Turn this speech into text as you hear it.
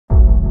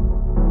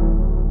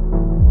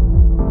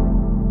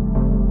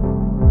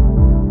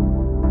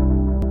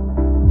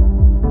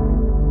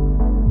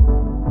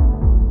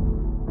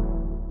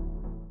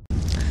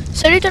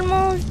tout le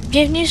monde,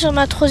 bienvenue sur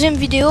ma troisième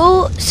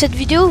vidéo. Cette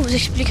vidéo vous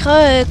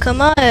expliquera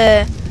comment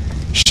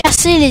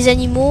chasser les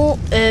animaux,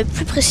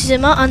 plus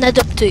précisément en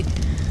adopter.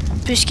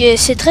 Puisque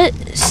c'est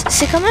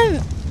quand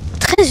même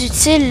très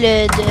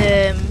utile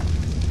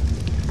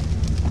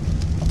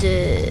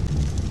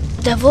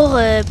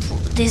d'avoir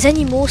des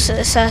animaux,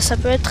 ça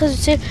peut être très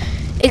utile.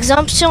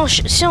 Exemple,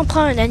 si on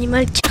prend un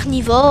animal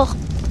carnivore,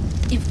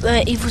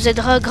 il vous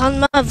aidera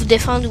grandement à vous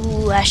défendre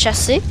ou à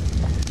chasser.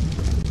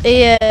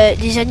 Et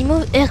les animaux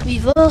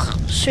herbivores,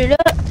 ceux-là,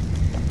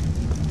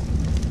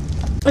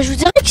 je vous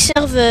dirais qu'ils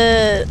servent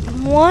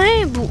moins,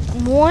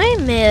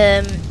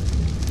 mais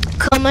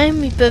quand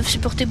même, ils peuvent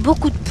supporter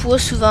beaucoup de poids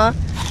souvent.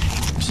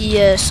 Puis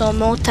sont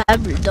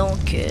montables,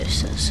 donc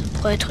ça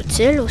pourrait être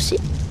utile aussi.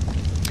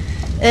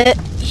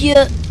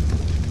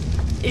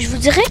 Je vous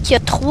dirais qu'il y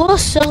a 3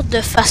 sortes de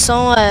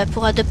façons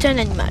pour adopter un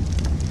animal.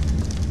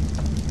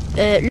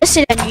 Là,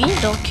 c'est la nuit,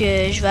 donc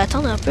je vais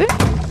attendre un peu.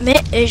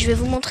 Mais je vais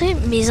vous montrer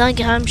mes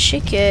engrammes. Je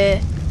sais que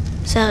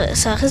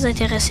ça risque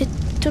d'intéresser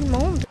tout le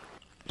monde.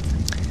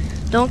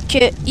 Donc,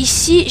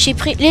 ici, j'ai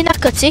pris les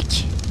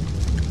narcotiques.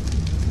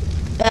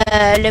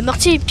 Le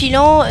mortier et le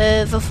pilon,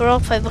 va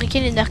falloir fabriquer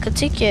les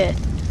narcotiques.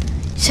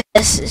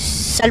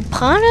 Ça le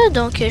prend, là.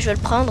 Donc, je vais le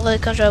prendre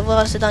quand je vais avoir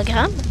assez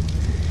d'engrammes.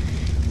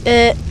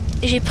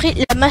 J'ai pris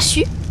la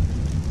massue,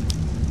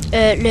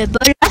 le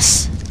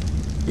bolas,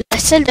 la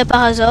selle de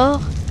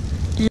parasaure,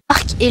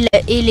 l'arc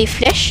et les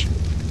flèches,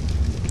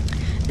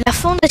 la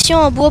fondation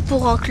en bois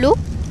pour enclos,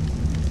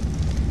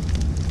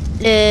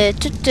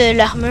 toute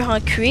l'armure en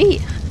cuir,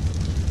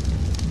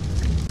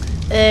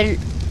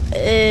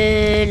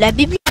 la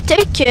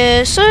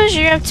bibliothèque, ça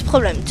j'ai eu un petit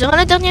problème. Durant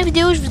la dernière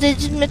vidéo, je vous ai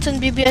dit de mettre une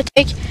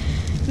bibliothèque,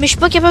 mais je suis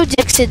pas capable d'y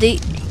accéder.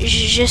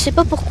 Je sais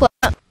pas pourquoi,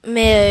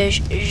 mais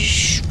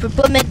je peux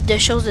pas mettre de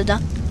choses dedans.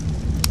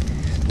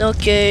 Donc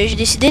j'ai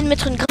décidé de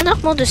mettre une grande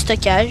armoire de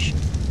stockage.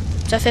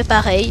 Ça fait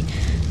pareil.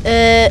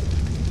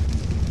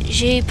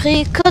 J'ai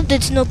pris code de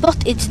dinoporte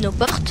et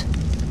dinoporte.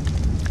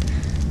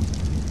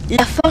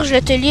 La forge,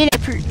 l'atelier,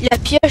 la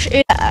pioche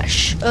et la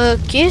hache.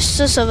 Ok,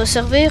 ça va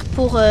servir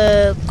pour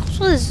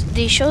construire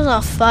des choses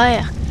en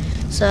fer.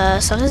 Ça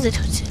risque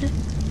d'être utile.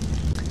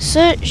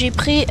 Ça, j'ai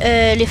pris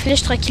les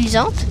flèches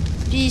tranquillisantes.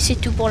 Puis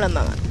c'est tout pour le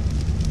moment.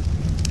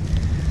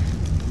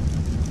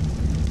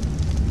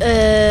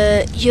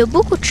 Il y a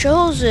beaucoup de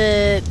choses.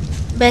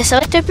 Ben, ça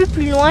va être un peu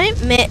plus loin,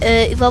 mais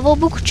il va y avoir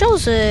beaucoup de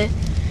choses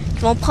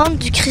qui vont prendre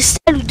du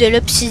cristal ou de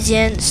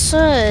l'obsidienne.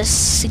 Ça,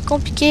 c'est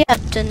compliqué à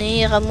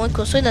obtenir, à moins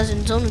qu'on soit dans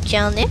une zone où il y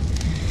en ait.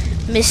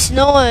 Mais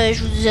sinon,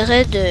 je vous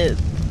dirais de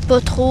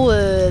pas trop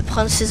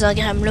prendre ces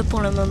engrammes-là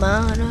pour le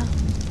moment. Là.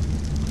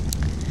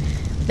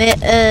 Mais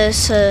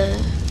c'est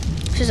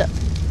ça.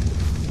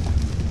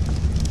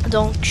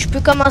 Donc, je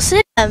peux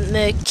commencer à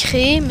me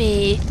créer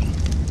mes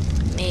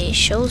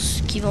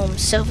choses qui vont me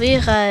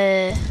servir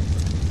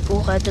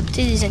pour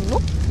adopter des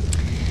animaux.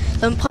 Je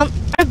vais me prendre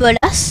un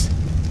bolas,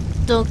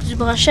 donc du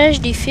branchage,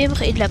 des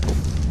fibres et de la peau.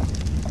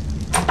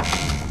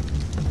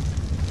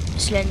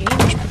 C'est la nuit,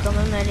 mais je peux quand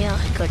même aller en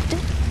récolter.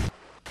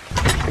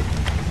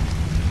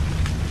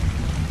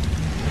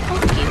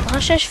 Ok,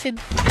 branchage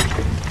fibre.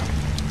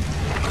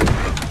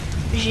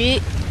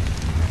 J'ai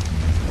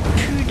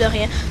plus de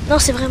rien. Non,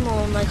 c'est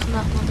vraiment ma grande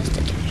armoire de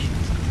stockage.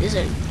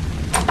 Désolé.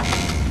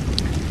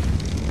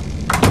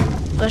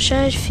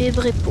 Branchage,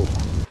 fibre et peau.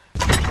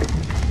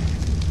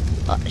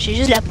 Ah, j'ai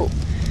juste la peau.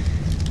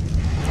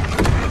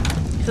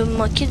 Il va me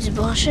manquer du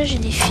branchage et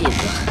des fibres.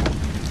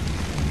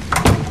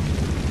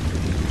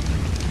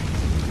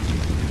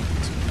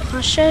 Du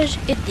branchage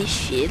et des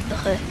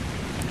fibres.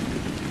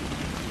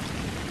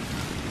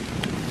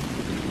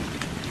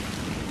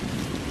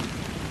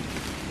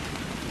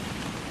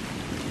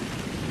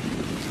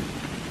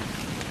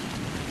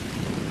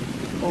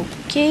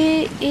 Ok,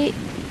 et du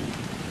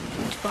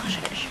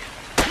branchage.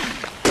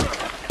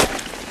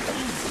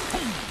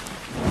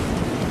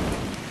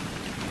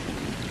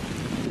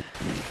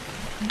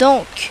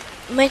 Donc,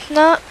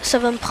 maintenant, ça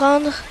va me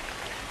prendre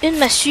une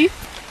massue,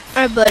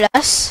 un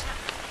bolas,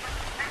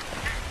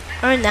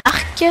 un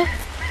arc.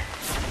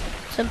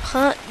 Ça me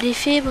prend des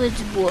fibres et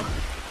du bois.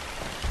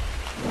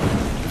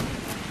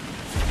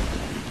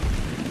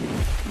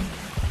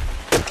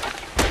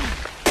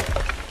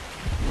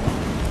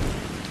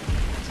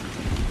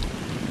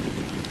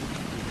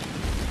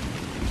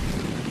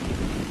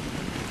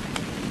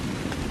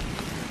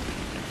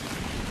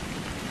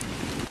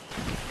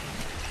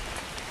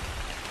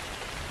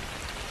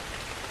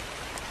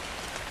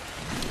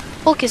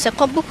 Ok, ça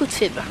prend beaucoup de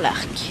fibres,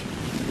 l'arc.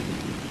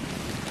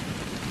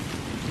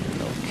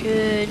 Donc,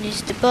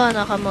 n'hésitez pas à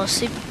en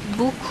ramasser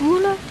beaucoup,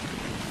 là.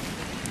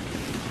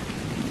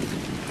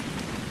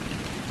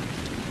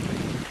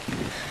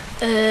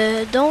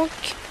 Donc,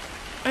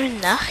 un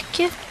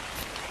arc.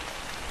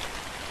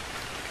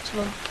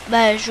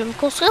 Ben, je vais me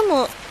construire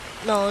mon...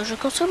 Non, je vais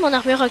construire mon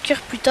armure en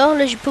cuir plus tard,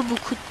 là, j'ai pas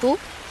beaucoup de peau.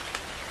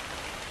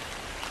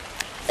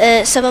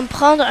 Ça va me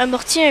prendre un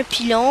mortier, un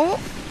pilon.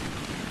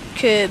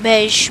 Que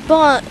ben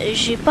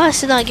j'ai pas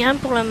assez d'engrammes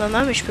pour le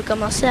moment, mais je peux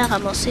commencer à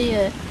ramasser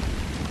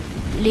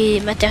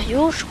les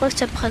matériaux. Je crois que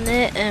ça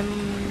prenait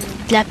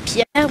de la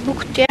pierre,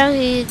 beaucoup de pierre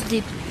et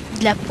de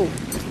la peau.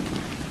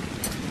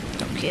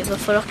 Donc il va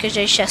falloir que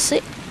j'aille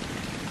chasser.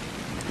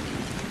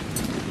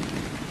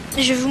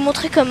 Je vais vous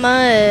montrer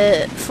comment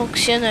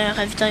fonctionne un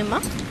ravitaillement.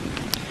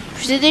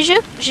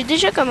 J'ai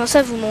déjà commencé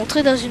à vous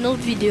montrer dans une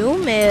autre vidéo,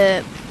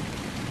 mais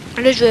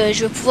là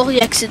je vais pouvoir y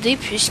accéder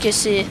puisque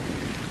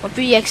on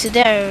peut y accéder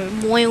à un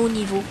moins haut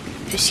niveau,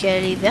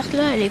 puisqu'elle est verte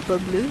là, elle est pas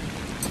bleue.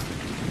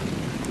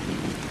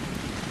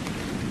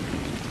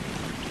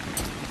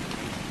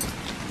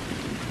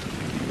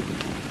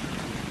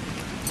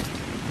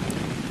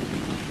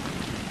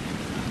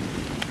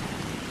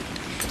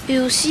 Et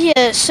aussi,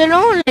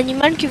 selon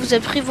l'animal que vous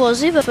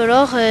apprivoisez, il va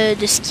falloir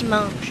de ce qu'il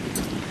mange.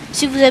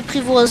 Si vous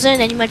apprivoisez un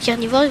animal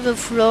carnivore, il va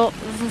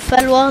vous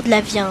falloir de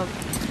la viande.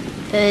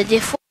 Des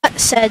fois,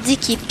 ça dit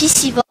qu'il est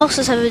piscivore,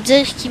 ça veut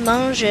dire qu'il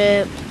mange,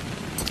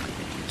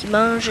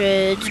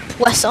 du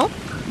poisson.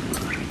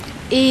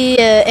 Et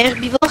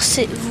herbivore,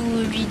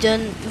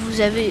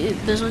 vous avez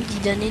besoin d'y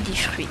donner des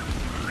fruits.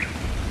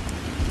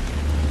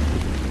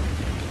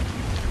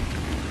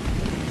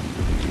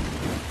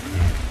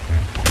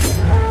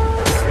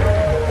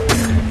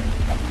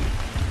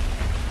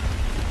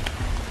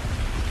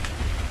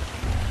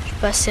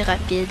 Pas assez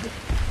rapide.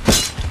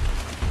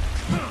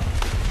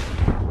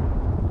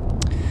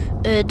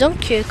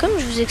 Donc, comme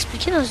je vous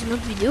expliquais dans une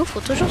autre vidéo, il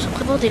faut toujours se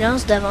prévoir des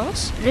lances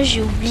d'avance. Là,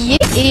 j'ai oublié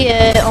et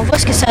on voit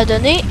ce que ça a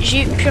donné.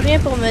 J'ai plus rien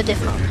pour me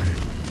défendre.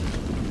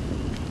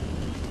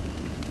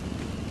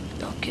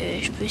 Donc,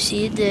 je peux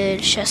essayer de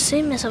le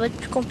chasser, mais ça va être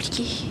plus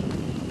compliqué.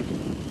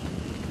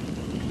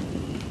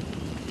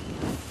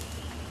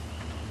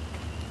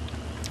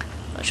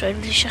 Je vais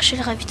aller chercher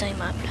le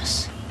ravitaillement à la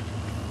place.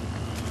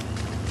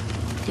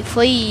 Des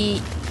fois,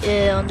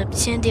 on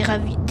obtient des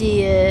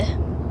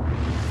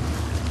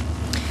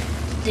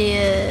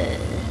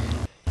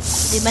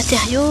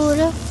matériaux,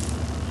 là.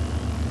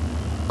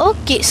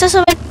 Ok, ça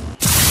va être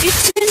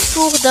utile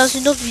pour dans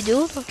une autre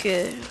vidéo. Donc,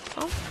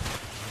 bon.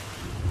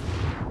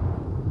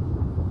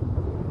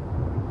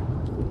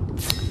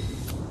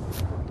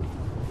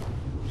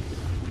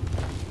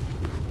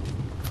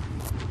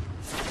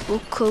 Au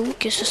cas où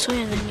que ce soit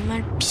un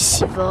animal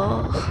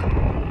piscivore.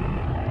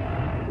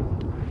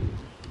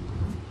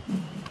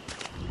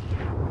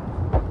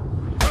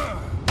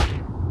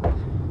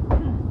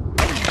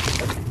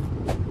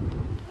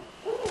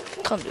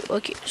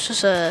 Ok, ça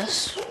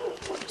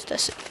c'est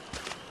assez.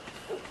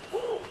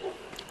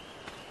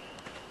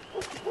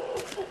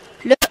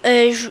 Là,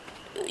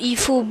 il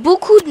faut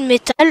beaucoup de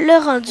métal là,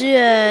 rendu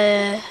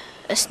à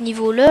ce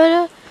niveau-là.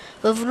 Là.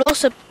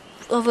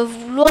 On va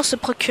vouloir se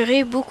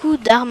procurer beaucoup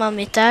d'armes en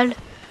métal.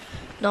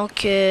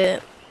 Donc, il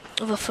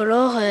va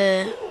falloir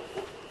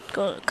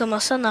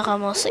commencer à en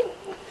ramasser.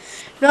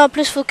 Là, en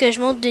plus, il faut que je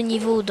monte de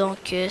niveau.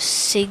 Donc,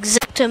 c'est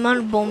exactement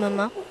le bon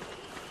moment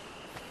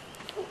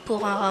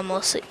pour en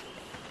ramasser.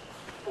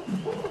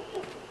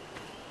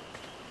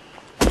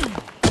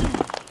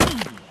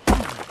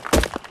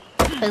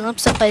 Par exemple,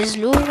 ça pèse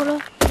lourd là.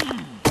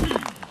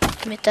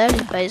 Le métal,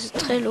 il pèse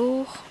très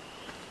lourd.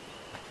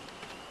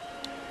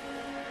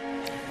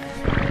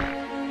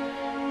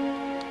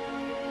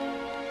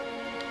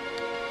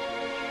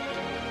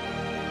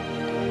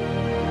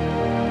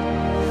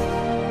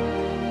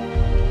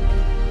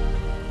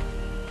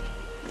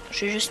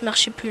 Je vais juste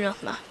marcher plus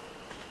lentement. De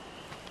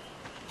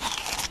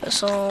toute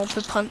façon, on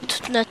peut prendre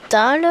tout notre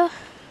temps là.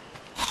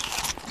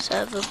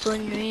 Ça va pas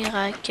nuire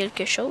à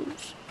quelque chose.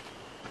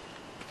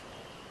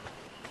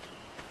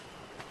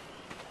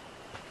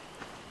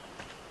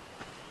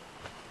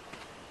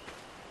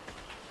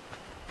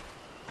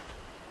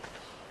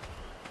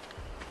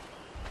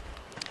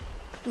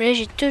 Mais là,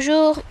 j'ai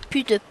toujours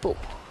plus de peau.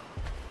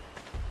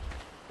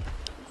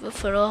 Il va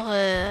falloir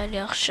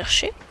aller en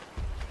rechercher.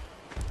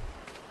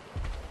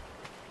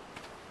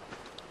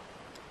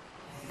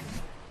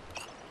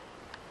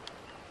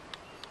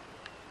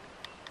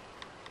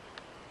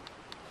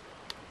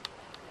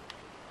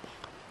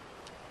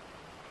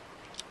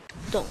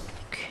 Donc,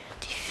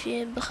 des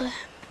fibres.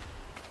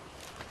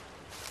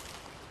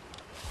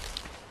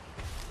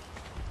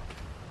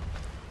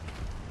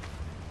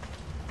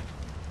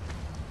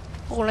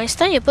 Pour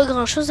l'instant, il n'y a pas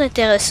grand chose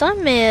d'intéressant,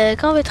 mais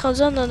quand on va être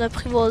rendu en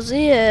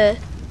apprivoisé,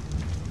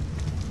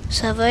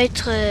 ça va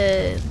être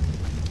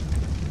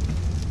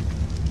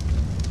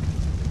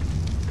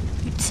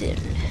utile.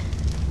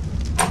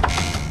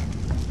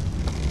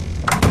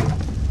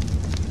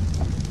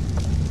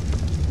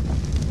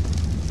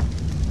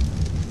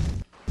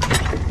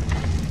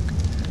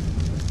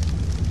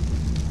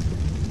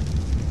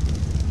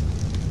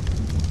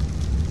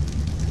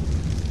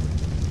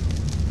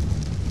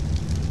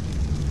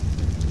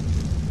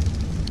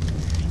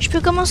 Je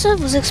peux commencer à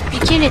vous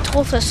expliquer les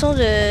trois façons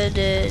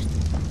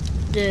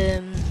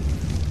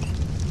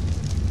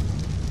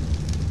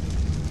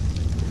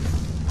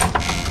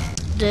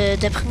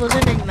d'apprivoiser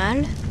un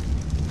animal.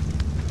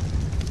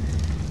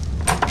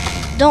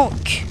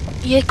 Donc,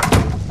 il y a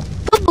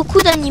pas beaucoup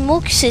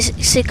d'animaux que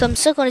c'est comme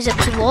ça qu'on les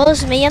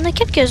apprivoise, mais il y en a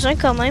quelques-uns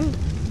quand même.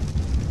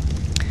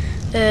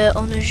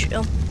 On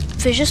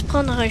fait juste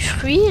prendre un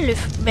fruit,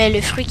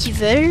 le fruit qu'ils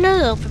veulent,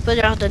 là. On peut pas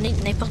leur donner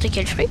n'importe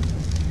quel fruit.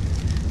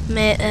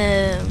 Mais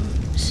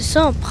c'est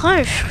ça, on prend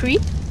un fruit.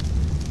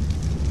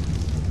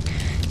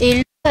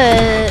 Et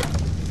là,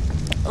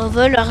 on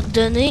va leur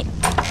donner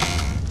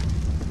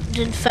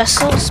d'une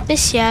façon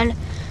spéciale.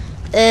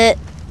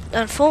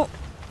 Dans le fond,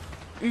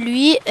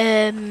 lui,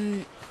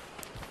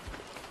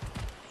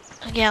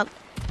 regarde.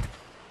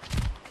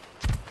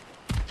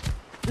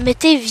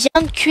 Mettez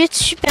viande cuite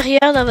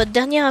supérieure dans votre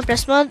dernier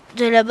emplacement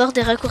de la barre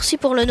des raccourcis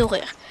pour le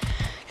nourrir.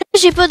 Là,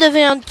 j'ai pas de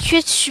viande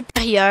cuite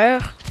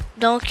supérieure,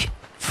 donc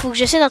faut que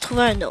j'essaie d'en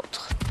trouver un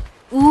autre.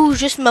 Ou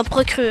juste m'en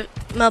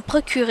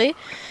procurer,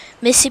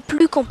 mais c'est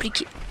plus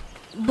compliqué.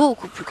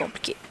 Beaucoup plus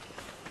compliqué.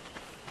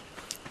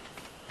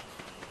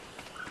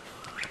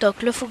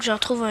 Donc là, faut que j'en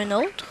trouve un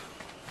autre.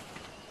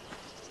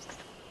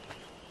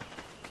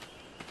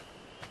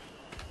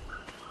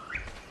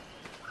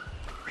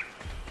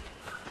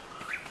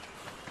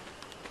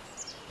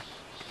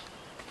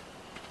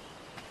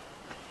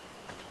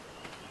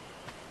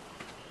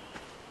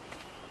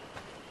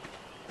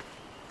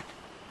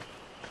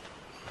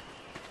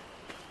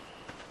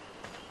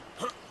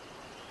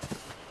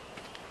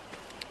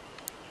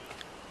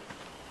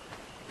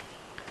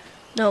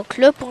 Donc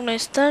là, pour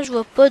l'instant, je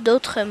vois pas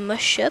d'autres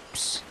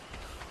mush-ups.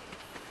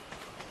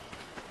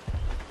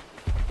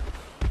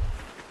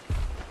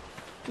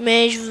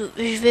 Mais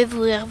je vais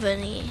vous y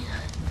revenir.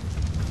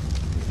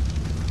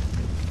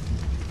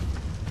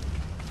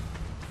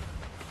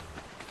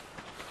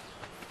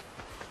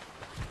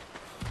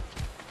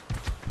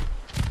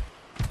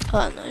 Oh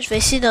non, je vais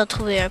essayer d'en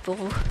trouver un pour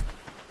vous.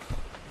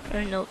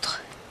 Un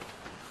autre.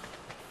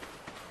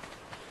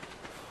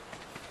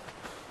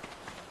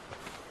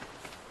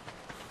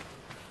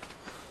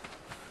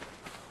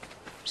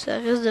 Ça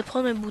risque de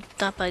prendre un bout de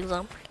temps, par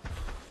exemple.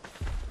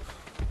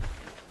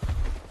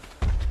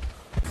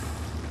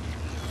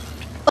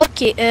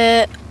 Ok,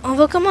 on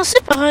va commencer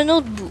par un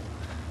autre bout.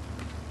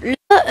 Là,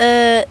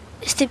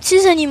 ces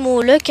petits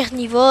animaux-là,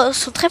 carnivores,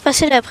 sont très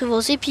faciles à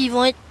apprivoiser, puis ils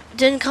vont être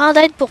d'une grande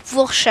aide pour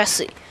pouvoir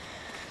chasser.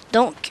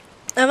 Donc,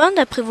 avant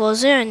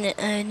d'apprivoiser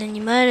un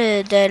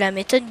animal de la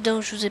méthode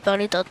dont je vous ai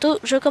parlé tantôt,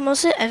 je vais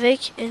commencer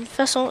avec une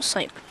façon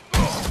simple.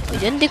 Il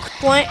donne des coups de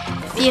poing,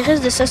 et il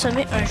risque de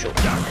s'assommer un jour.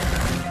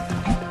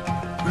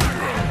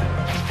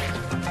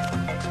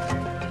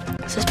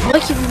 Ça se pourrait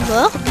qu'il vous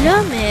morde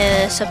là,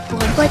 mais ça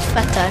pourrait pas être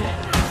fatal.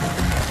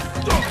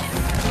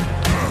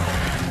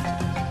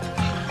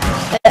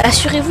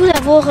 Assurez-vous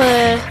d'avoir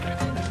de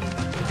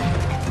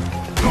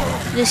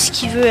ce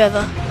qu'il veut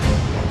avant.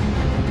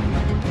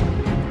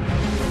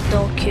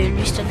 Donc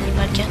lui c'est un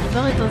animal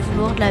carnivore, il va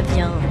vouloir de la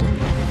viande.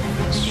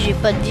 Si j'ai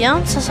pas de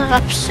viande, ça sert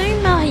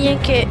absolument à rien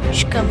que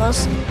je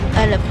commence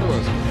à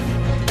l'apprivoiser.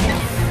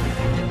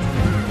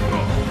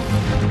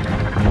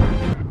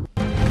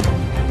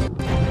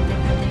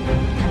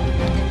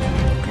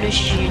 Là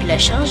j'ai eu de la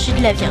chance, j'ai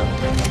de la viande.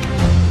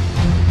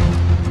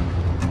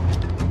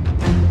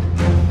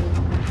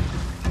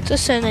 Ça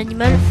c'est un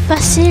animal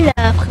facile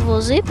à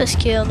apprivoiser parce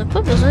qu'on n'a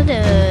pas besoin de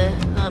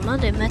vraiment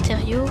de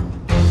matériaux,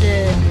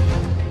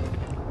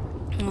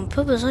 on n'a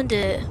pas besoin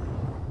de...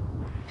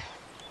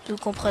 Vous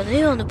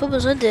comprenez, on n'a pas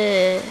besoin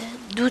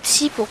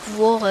d'outils pour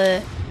pouvoir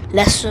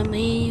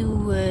l'assommer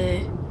ou...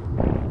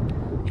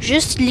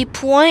 juste les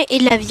poings et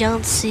la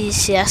viande,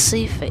 c'est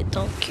assez fait.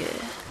 Donc,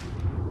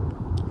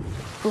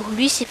 pour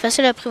lui, c'est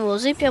facile à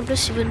apprivoiser. Puis en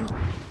plus, il va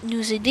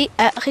nous aider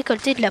à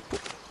récolter de la peau.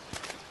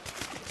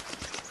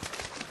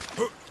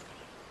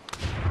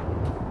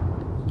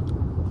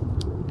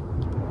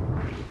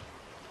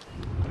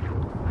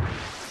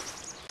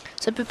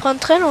 Ça peut prendre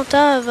très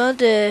longtemps avant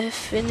de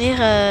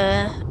finir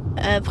à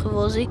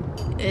apprivoiser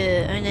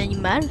un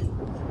animal.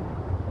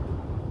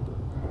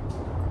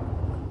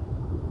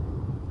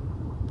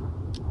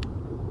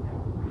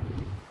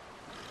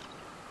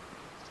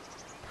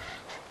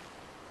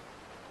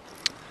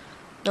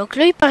 Donc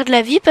là, il perd de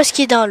la vie parce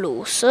qu'il est dans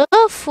l'eau. Ça,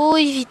 faut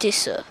éviter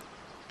ça.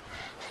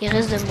 Il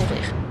risque de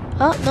mourir.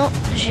 Ah non,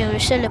 j'ai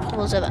réussi à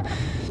l'apprivoiser avant.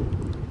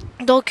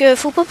 Donc,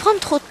 faut pas prendre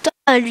trop de temps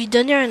à lui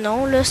donner un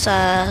nom. Là,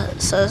 ça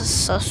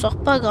sort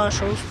pas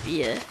grand-chose.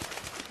 Puis,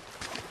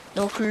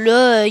 donc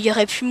là, il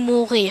aurait pu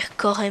mourir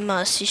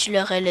carrément si je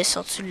l'aurais laissé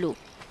en dessous de l'eau.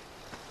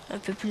 Un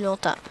peu plus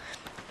longtemps.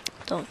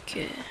 Donc,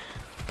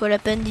 pas la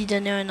peine d'y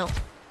donner un nom.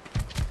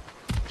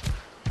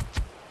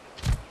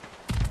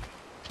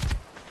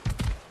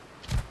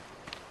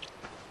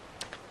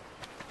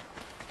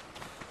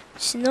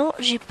 Sinon,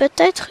 j'ai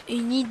peut-être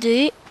une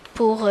idée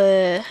pour...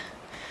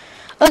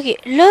 Ok,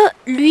 là,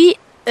 lui,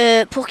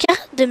 pour qu'il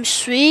arrête de me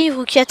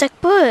suivre ou qu'il attaque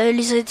pas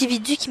les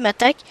individus qui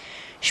m'attaquent,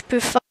 je peux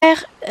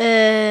faire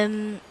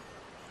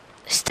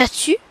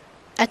statut,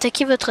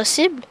 attaquer votre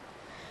cible,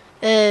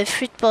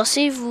 fuite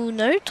passive ou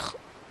neutre,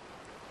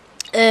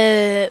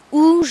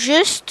 ou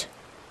juste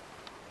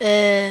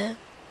une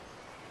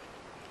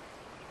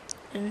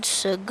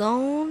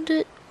seconde.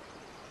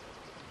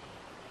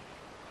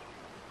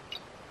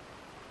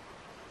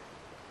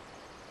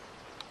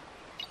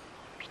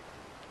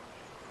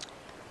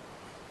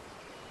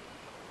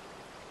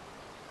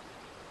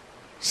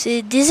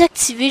 c'est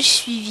désactiver le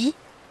suivi.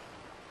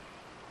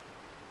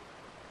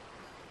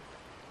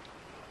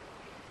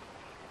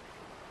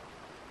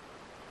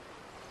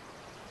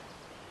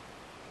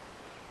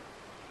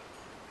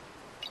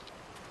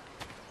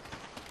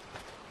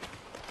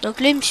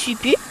 Donc là, il me suit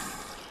plus.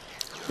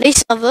 Là, il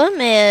s'en va,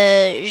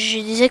 mais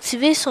j'ai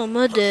désactivé son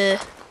mode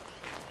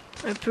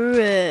un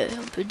peu,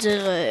 on peut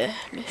dire,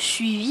 le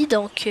suivi.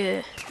 Donc,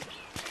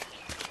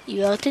 il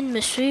va arrêter de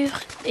me suivre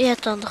et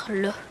attendre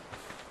là.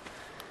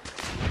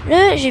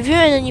 Là, j'ai vu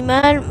un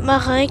animal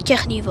marin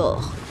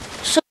carnivore.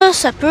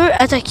 Ça peut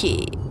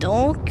attaquer.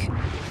 Donc,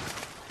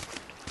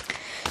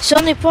 si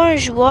on n'est pas un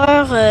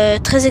joueur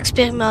très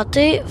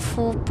expérimenté,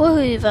 faut pas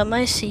vraiment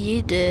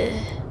essayer de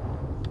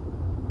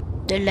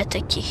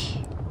l'attaquer.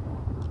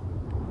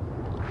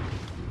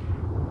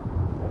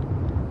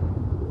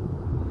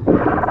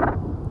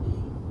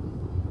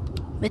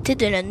 Mettez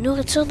de la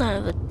nourriture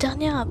dans votre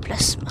dernier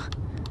emplacement.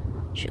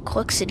 Je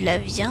crois que c'est de la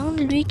viande,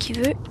 lui, qui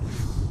veut.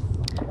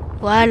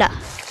 Voilà.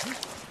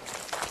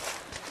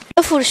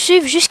 Là, faut le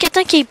suivre jusqu'à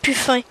temps qu'il ait plus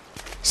faim.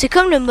 C'est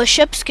comme le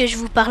mosh-up que je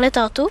vous parlais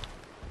tantôt.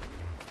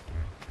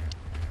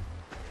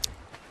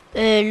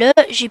 Là,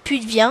 j'ai plus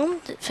de viande,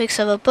 fait que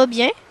ça va pas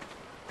bien.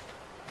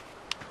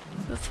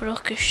 Il va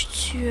falloir que je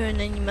tue un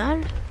animal.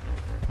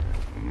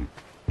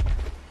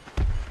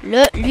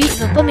 Là, lui, il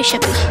va pas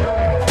m'échapper.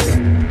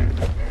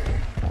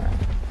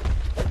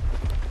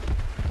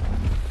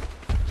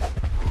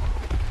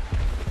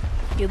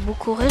 Il a beau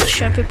courir, je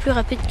suis un peu plus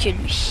rapide que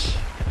lui.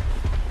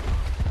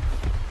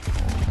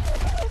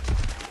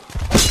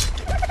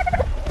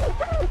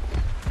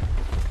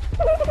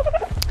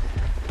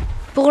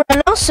 Pour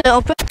la lance,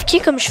 on peut attaquer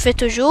comme je fais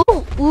toujours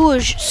ou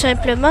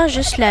simplement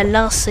juste la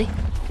lancer.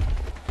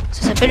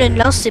 Ça s'appelle une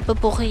lance, c'est pas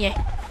pour rien.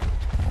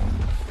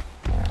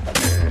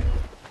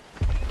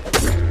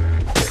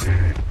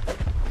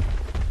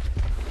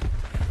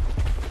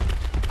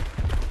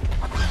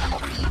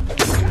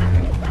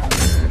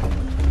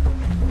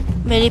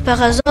 Mais les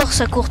parasaures,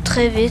 ça court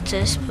très vite,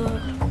 c'est pas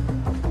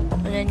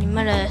un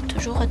animal à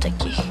toujours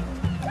attaquer.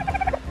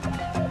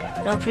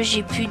 Là en plus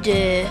j'ai plus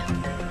de...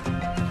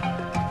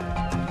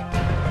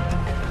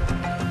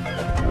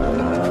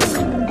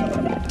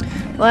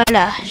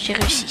 Voilà, j'ai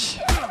réussi.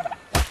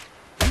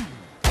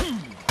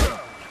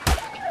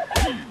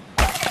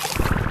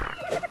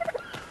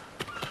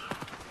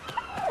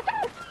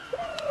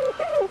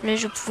 Là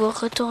je vais pouvoir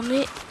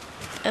retourner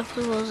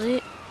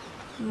apprivoiser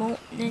mon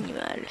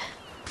animal.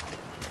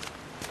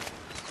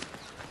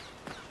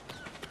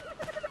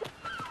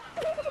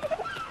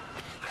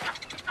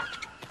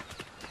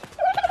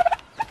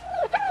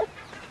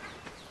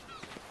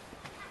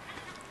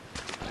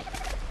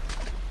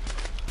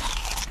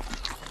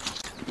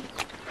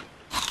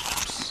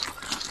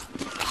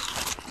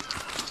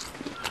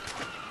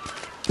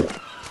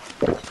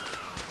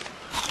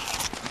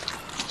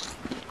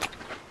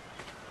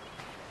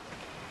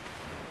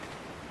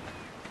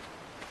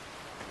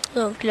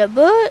 Donc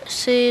là-bas,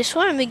 c'est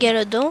soit un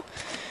mégalodon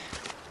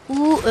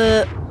ou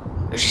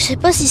je sais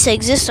pas si ça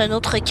existe un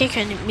autre requin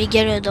qu'un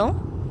mégalodon.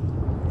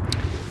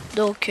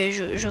 Donc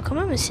je vais quand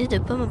même essayer de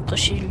pas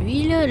m'approcher de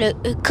lui là.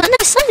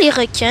 Connaissant les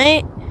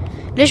requins,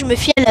 là je me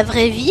fie à la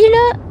vraie vie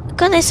là.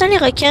 Connaissant les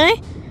requins,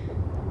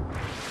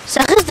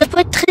 ça risque de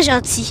pas être très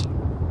gentil.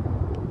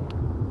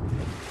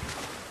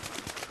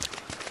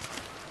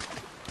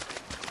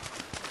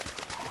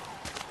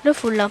 Là,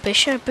 faut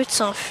l'empêcher un peu de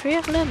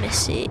s'enfuir là, mais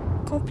c'est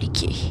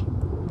compliqué.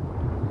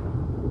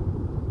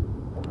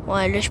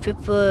 Ouais, là, je peux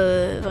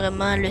pas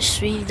vraiment le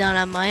suivre dans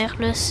la mer,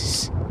 là.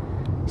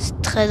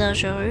 C'est très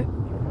dangereux.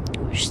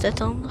 Juste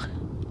attendre.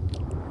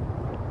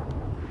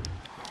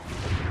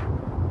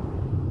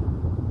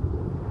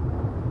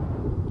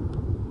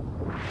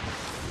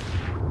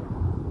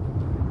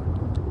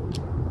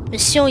 Mais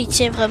si on y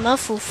tient vraiment,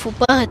 faut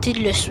pas arrêter de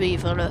le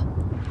suivre, là.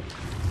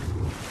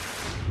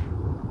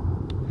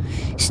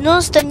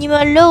 Sinon, cet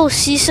animal-là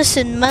aussi, ça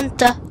c'est une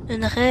manta.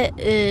 Une raie,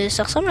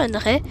 ça ressemble à une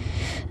raie.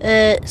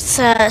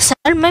 Ça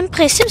a le même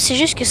principe, c'est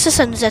juste que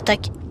ça nous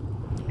attaque.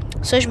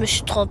 Ça, je me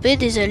suis trompé,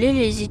 désolé,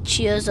 les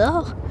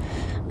itchyosaures.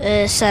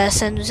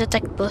 Ça nous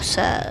attaque pas,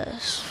 ça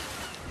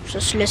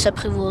se laisse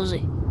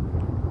apprivoiser.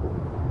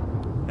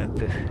 Un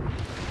peu.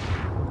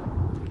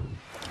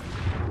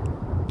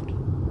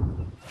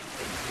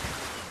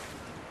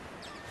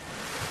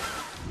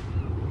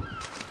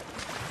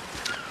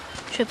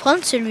 Je vais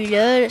prendre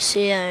celui-là,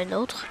 c'est un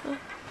autre. Là.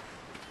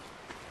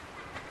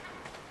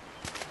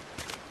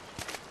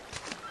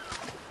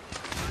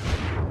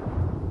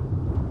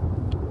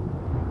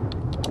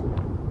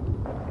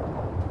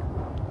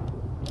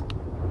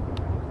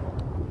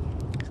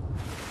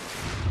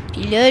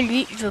 Puis là,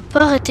 lui, je veux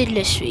pas arrêter de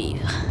le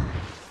suivre.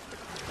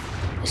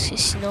 Parce que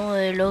sinon,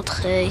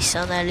 l'autre, il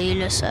s'en allait,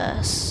 là, ça...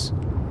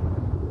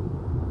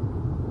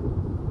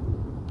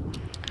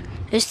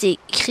 Là, c'est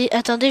écrit,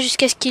 attendez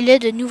jusqu'à ce qu'il ait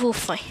de nouveau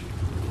faim.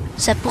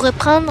 Ça pourrait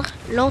prendre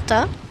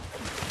longtemps,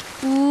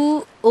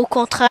 ou au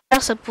contraire,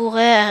 ça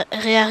pourrait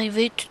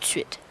réarriver tout de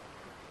suite.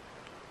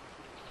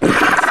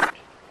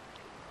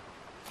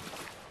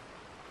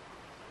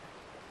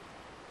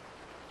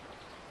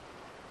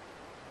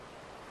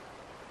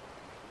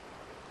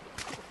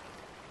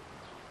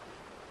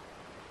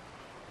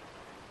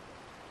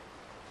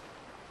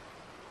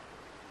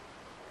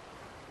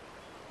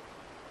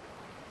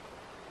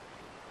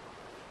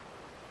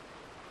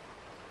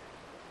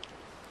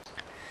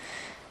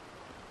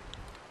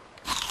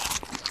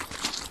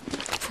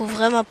 faut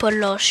vraiment pas le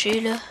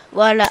lâcher, là.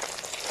 Voilà.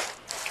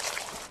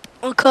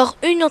 Encore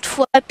une autre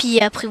fois,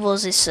 puis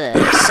apprivoiser ça.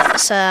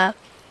 Ça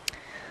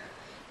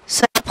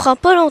prend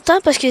pas longtemps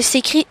parce que c'est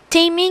écrit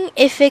Taming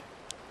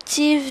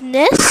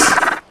Effectiveness.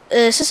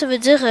 Ça veut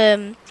dire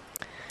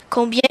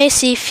combien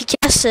c'est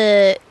efficace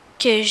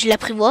que je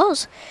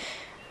l'apprivoise.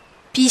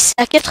 Puis c'est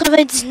à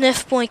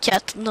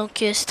 99.4.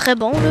 Donc c'est très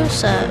bon, là.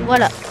 Ça,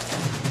 voilà.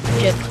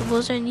 J'ai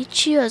apprivoisé un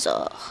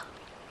itchyosaure.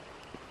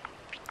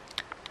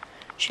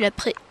 Je vais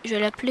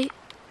l'appeler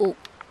O.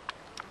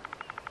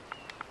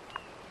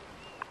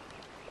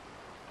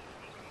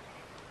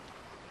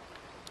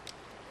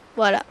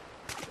 Voilà.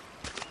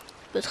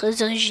 Pas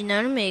très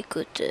original, mais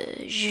écoute,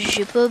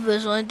 j'ai pas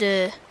besoin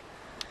de...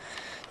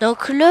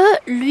 Donc là,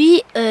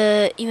 lui,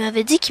 il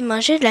m'avait dit qu'il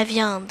mangeait de la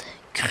viande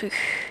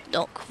crue.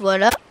 Donc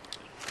voilà.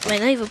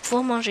 Maintenant, il va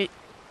pouvoir manger.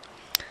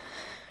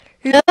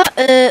 Là,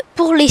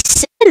 pour les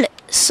selles,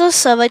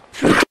 ça va être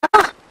plus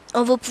tard.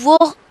 On va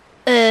pouvoir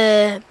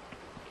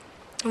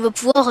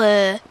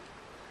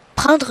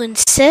prendre une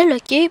selle,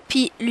 ok,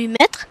 puis lui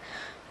mettre.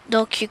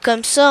 Donc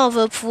comme ça, on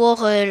va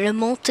pouvoir le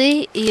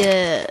monter et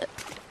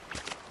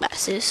bah,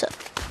 c'est ça.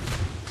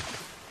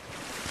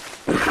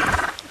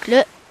 Donc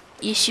là,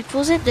 il est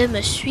supposé de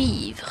me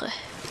suivre.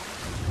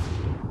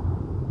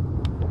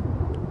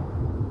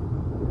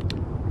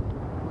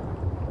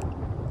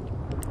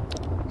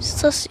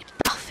 Ça, c'est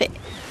parfait.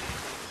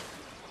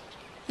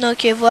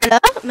 Donc voilà,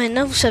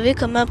 maintenant vous savez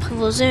comment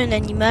apprivoiser un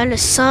animal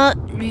sans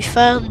lui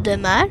faire de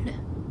mal.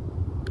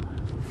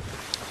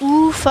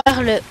 Ou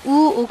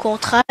au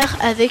contraire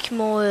avec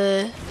mon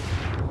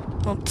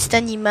petit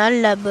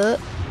animal là-bas.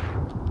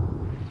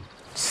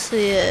 Ça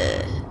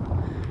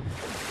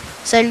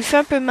lui fait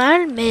un peu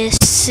mal, mais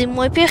c'est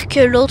moins pire que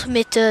l'autre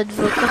méthode. Il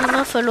va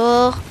carrément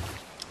falloir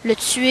le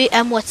tuer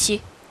à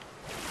moitié.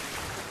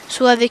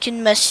 Soit avec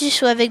une massue,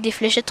 soit avec des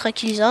fléchettes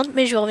tranquillisantes,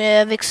 mais je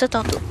reviens avec ça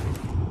tantôt.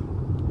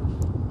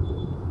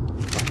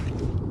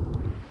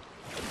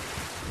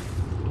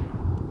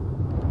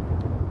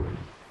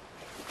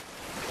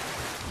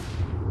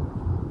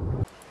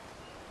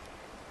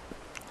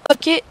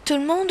 Ok, tout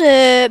le monde...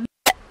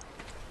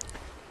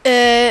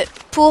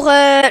 pour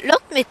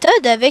l'autre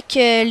méthode avec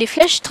les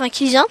flèches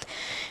tranquillisantes,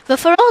 il va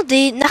falloir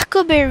des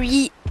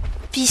narcoberries.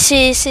 Puis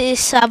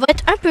ça va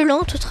être un peu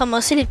long tout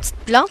ramasser les petites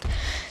plantes.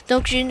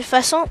 Donc j'ai une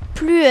façon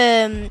plus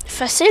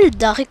facile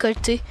d'en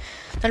récolter.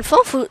 Dans le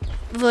fond,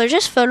 va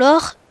juste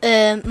falloir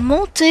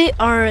monter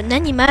un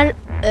animal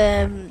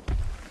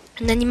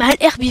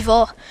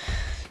herbivore.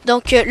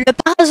 Donc le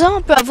parasaure,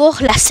 on peut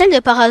avoir la selle de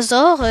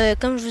parasaure,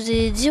 comme je vous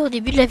ai dit au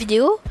début de la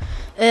vidéo.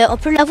 On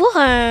peut l'avoir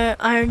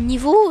à un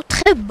niveau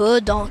très bas,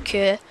 donc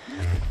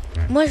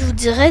moi je vous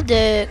dirais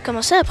de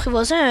commencer à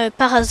apprivoiser un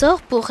parasaure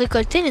pour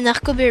récolter les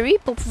narcoberries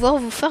pour pouvoir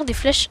vous faire des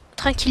flèches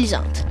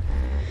tranquillisantes.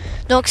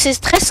 Donc c'est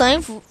très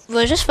simple, il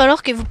va juste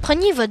falloir que vous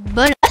preniez votre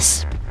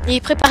bolasse et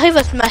préparez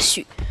votre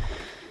massue.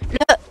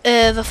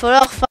 Là, va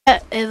falloir,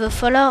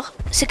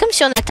 c'est comme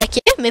si on attaquait,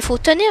 mais il faut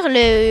tenir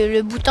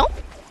le bouton.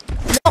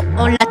 Là,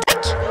 on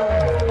l'attaque,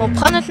 on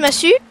prend notre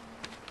massue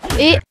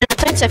et à la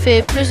fin ça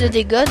fait plus de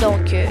dégâts,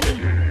 donc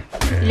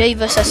là il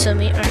va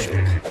s'assommer un jour.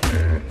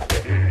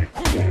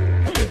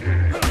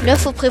 Là, il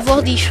faut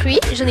prévoir des fruits.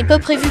 J'en ai pas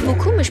prévu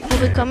beaucoup, mais je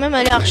pourrais quand même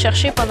aller en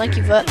rechercher pendant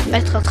qu'il va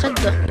être en train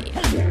de dormir.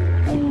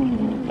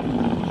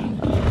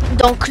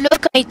 Donc là,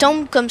 quand il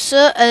tombe comme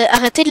ça,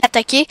 arrêtez de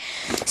l'attaquer.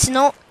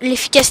 Sinon,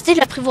 l'efficacité de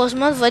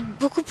l'apprivoisement va être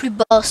beaucoup plus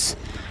basse.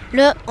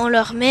 Là, on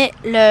leur met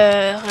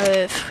leurs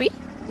fruits,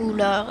 ou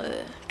leur...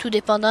 tout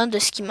dépendant de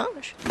ce qu'ils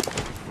mangent.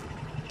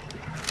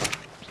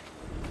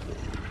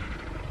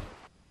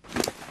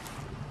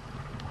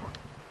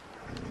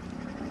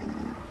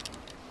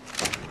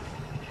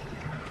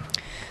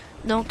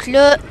 Donc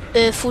là,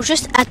 faut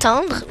juste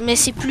attendre, mais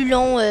c'est plus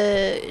long,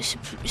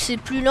 c'est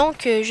plus long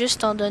que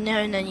juste en donner à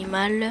un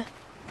animal.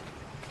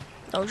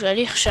 Donc je vais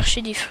aller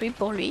rechercher des fruits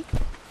pour lui.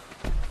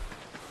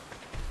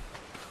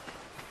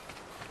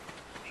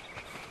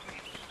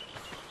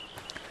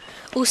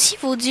 Aussi,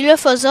 vos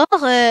dilophosaures,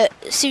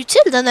 c'est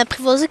utile d'en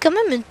apprivoiser quand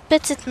même une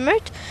petite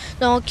meute.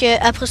 Donc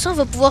après ça, on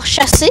va pouvoir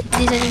chasser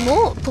des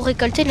animaux pour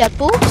récolter de la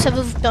peau. Ça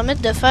va vous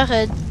permettre de faire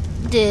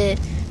des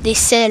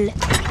selles.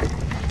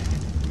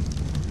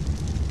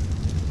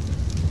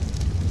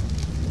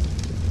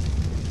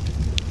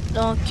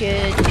 Donc,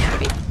 des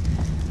fruits.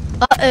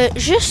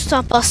 Juste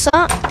en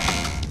passant,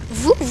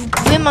 vous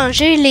pouvez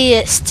manger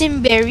les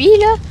steamberries,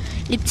 là,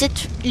 les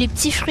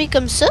petits fruits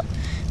comme ça,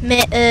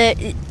 mais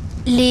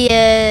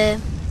les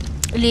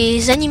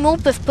animaux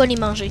peuvent pas les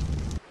manger.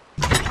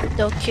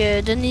 Donc,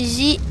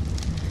 donnez-y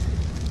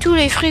tous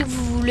les fruits que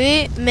vous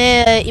voulez,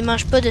 mais ils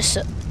mangent pas de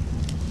ça.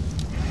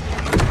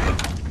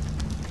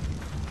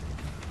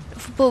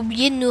 Faut pas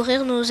oublier de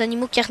nourrir nos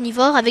animaux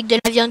carnivores avec de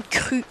la viande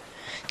crue.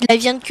 De la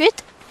viande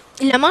cuite,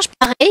 ils la mangent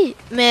pareil,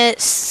 mais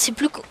c'est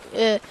plus...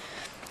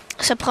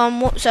 ça prend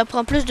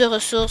plus de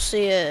ressources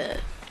et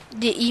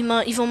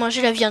ils vont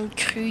manger la viande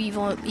crue,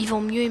 ils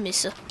vont mieux aimer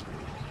ça.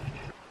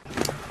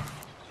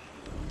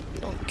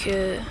 Donc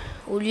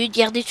au lieu de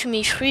garder tous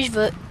mes fruits, je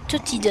vais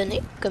tout y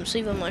donner. Comme ça,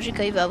 il va manger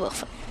quand il va avoir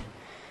faim.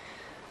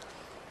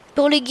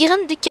 Pour les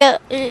graines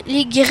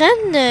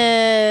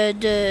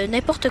de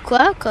n'importe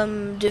quoi,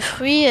 comme de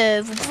fruits,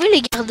 vous pouvez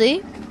les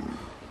garder.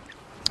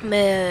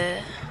 Mais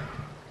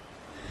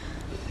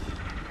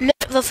là,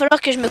 il va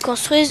falloir que je me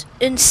construise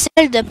une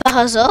selle de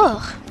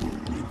parasaure.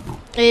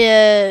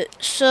 Et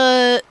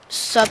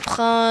ça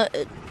prend...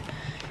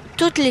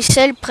 toutes les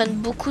selles prennent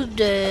beaucoup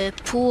de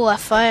peau à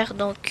faire,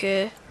 donc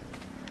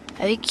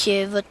avec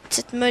votre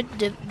petite meute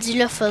de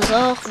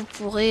dilophausaure, vous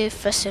pourrez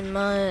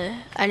facilement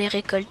aller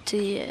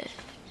récolter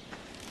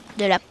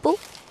de la peau.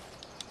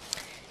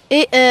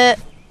 Et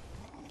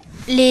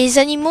les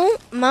animaux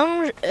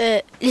mangent...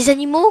 les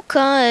animaux,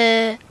 quand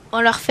on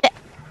leur fait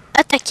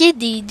attaquer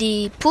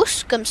des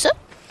pousses comme ça,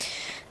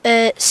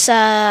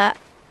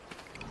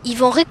 ils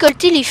vont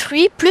récolter les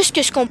fruits plus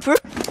que ce qu'on peut.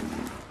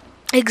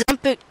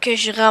 Exemple, que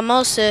je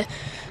ramasse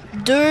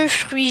 2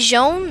 fruits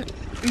jaunes.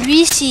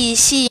 Lui,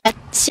 s'il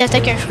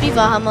attaque un fruit, il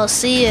va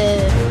ramasser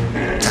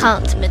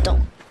 30, mettons.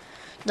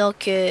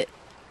 Donc,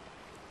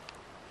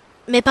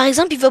 mais par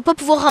exemple, il va pas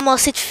pouvoir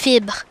ramasser de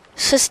fibres.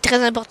 Ça, c'est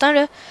très important,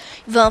 là.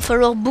 Il va en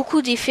falloir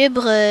beaucoup des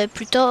fibres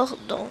plus tard.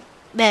 Donc,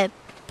 ben,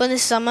 pas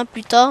nécessairement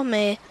plus tard,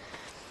 mais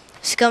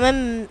c'est quand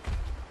même...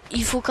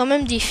 Il faut quand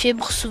même des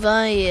fibres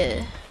souvent et...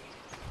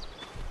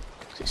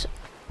 c'est ça.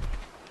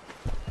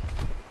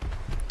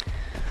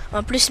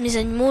 En plus, mes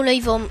animaux, là,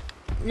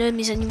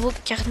 mes animaux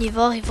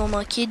carnivores, ils vont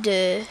manquer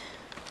de...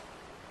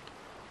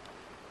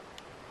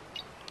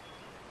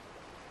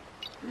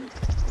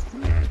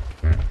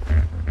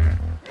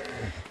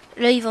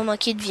 Là, ils vont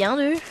manquer de viande,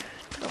 eux.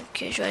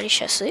 Donc, je vais aller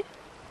chasser.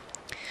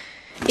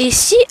 Et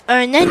si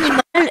un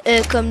animal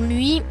comme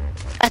lui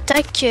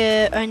attaque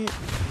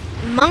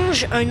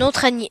mange un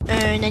autre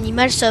un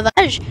animal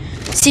sauvage,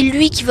 c'est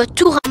lui qui va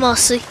tout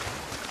ramasser.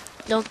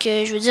 Donc,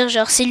 je veux dire,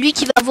 genre, c'est lui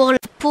qui va avoir la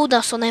peau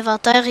dans son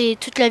inventaire et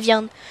toute la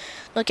viande.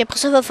 Donc, après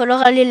ça, il va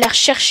falloir aller la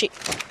rechercher.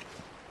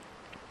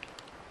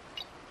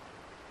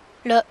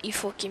 Là, il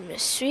faut qu'ils me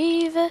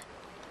suivent.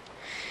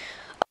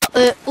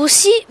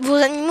 Aussi, vos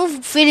animaux, vous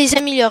pouvez les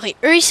améliorer.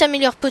 Eux, ils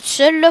s'améliorent pas tout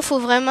seuls. Là, il faut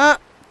vraiment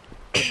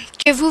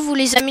que vous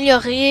les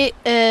améliorez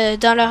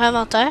dans leur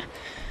inventaire.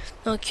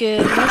 Donc,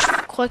 moi, je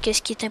crois que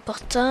ce qui est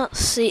important,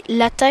 c'est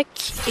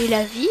l'attaque et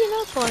la vie,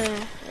 là, pour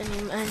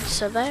un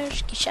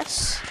sauvage qui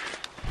chasse.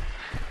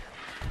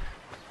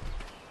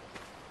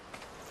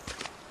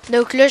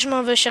 Donc là, je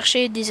m'en vais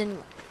chercher des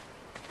animaux.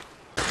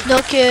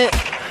 Donc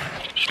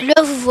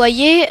là, vous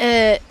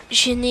voyez,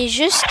 je n'ai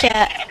juste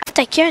qu'à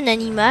attaquer un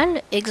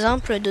animal,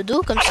 exemple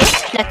dodo, comme ça,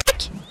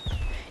 l'attaque.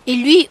 Et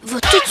lui va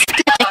tout de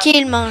suite l'attaquer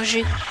et le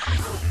manger.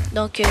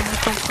 Donc, vous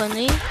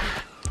comprenez.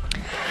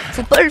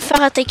 Faut pas le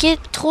faire attaquer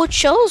trop de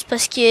choses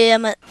parce que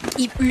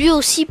lui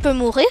aussi peut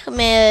mourir,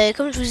 mais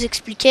comme je vous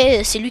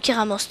expliquais, c'est lui qui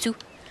ramasse tout.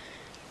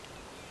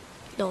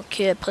 Donc,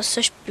 après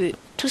ça, je peux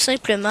tout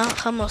simplement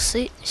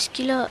ramasser ce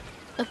qu'il a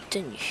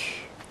obtenu.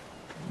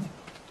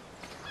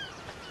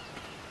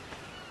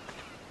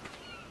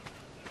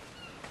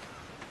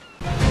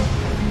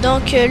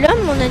 Donc là,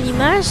 mon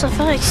animal, sans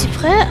faire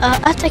exprès, a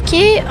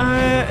attaqué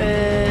un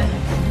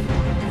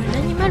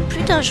animal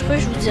plus dangereux,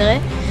 je vous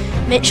dirais.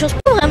 Mais j'ose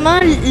pas vraiment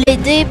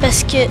l'aider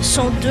parce que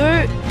sont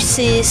deux,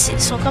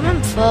 sont quand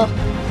même forts.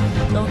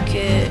 Donc,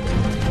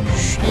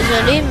 je suis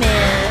désolée, mais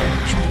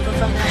je peux pas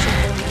faire grand chose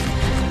pour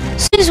lui.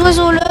 Ces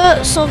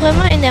oiseaux-là sont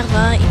vraiment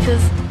énervants. Ils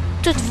peuvent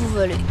tout vous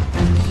voler.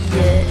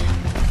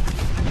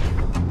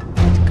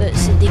 En tout cas,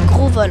 c'est des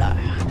gros voleurs.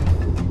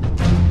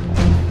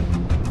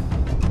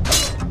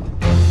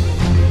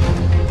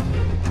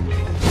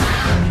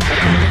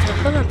 Je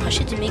devrais pas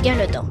m'approcher du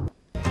mégalodon.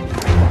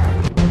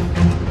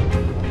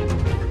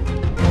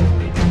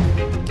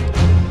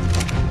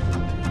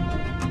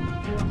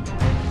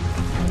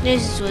 Les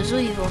oiseaux,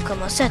 ils vont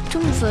commencer à tout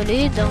me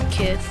voler, donc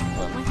il faut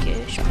vraiment que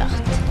je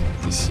parte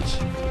d'ici.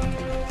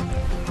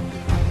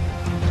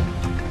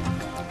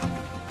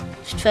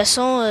 De toute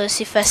façon,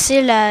 c'est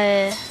facile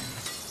à...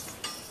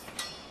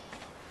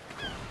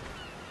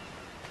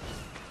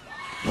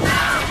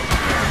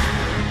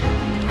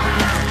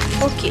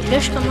 Ok, là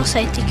je commence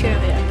à être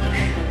écœuré un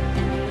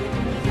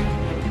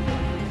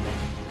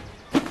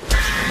peu.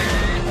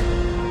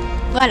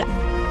 Voilà.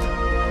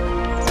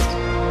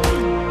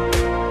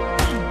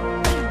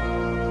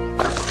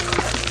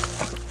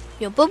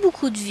 Ils n'ont pas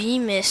beaucoup de vie,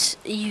 mais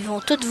ils vont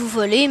tous vous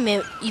voler, mais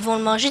ils vont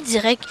le manger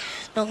direct.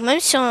 Donc même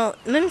si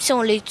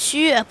on les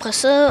tue, après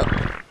ça,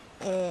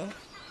 on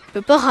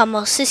peut pas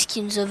ramasser ce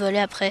qu'il nous a volé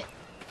après.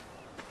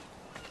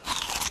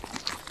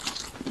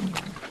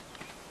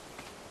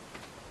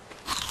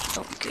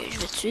 Donc je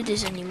vais tuer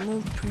des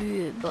animaux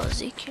plus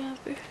basiques un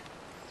peu.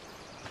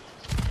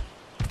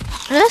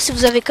 Là, si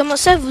vous avez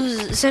commencé à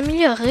vous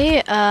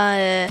améliorer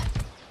en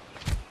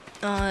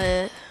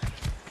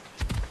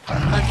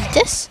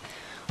vitesse,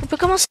 on peut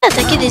commencer à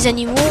attaquer des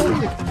animaux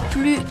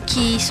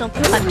qui sont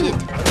plus rapides.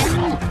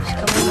 C'est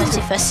quand même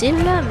assez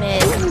facile là, mais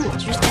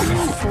juste il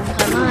faut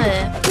vraiment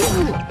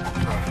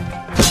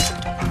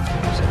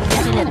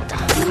s'améliorer là-dedans.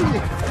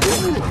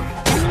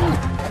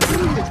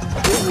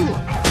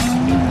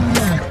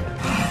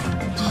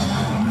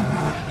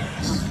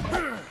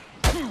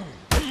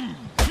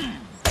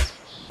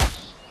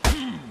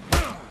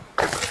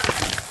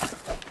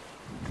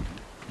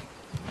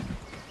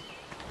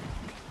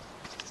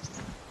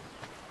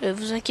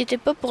 vous inquiétez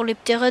pas pour les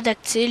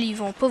ptérodactyles, ils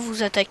vont pas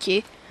vous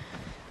attaquer.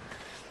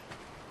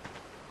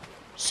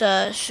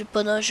 Ça, c'est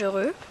pas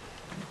dangereux.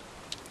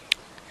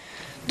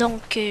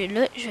 Donc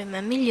là, je vais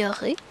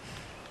m'améliorer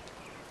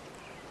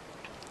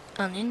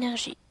en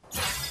énergie.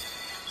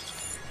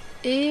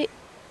 Et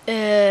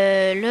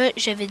là,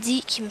 j'avais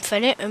dit qu'il me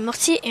fallait un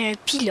mortier et un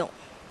pilon.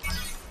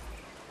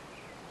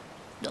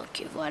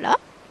 Donc voilà.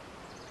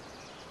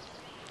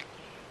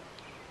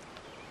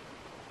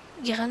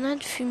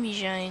 Grenade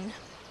fumigène.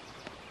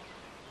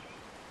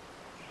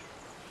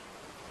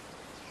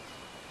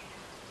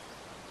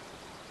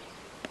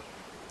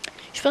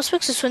 Je pense pas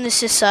que ce soit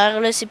nécessaire.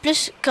 Là, c'est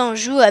plus quand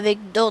je joue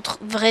avec d'autres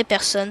vraies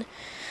personnes.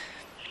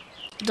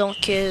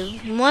 Donc,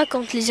 moi,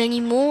 contre les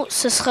animaux,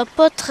 ce sera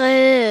pas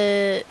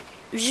très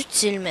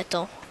utile,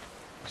 mettons.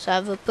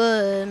 Ça va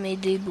pas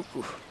m'aider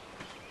beaucoup.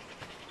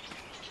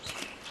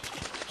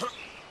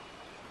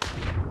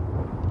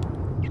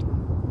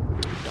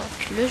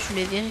 Donc là, je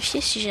voulais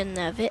vérifier si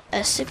j'en avais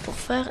assez pour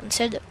faire une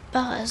selle de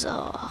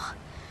parasaure.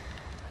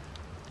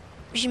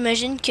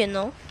 J'imagine que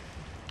non.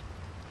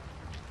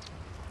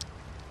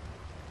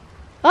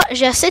 Ah,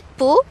 j'ai assez de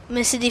peau,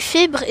 mais c'est des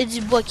fibres et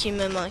du bois qui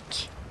me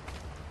manquent.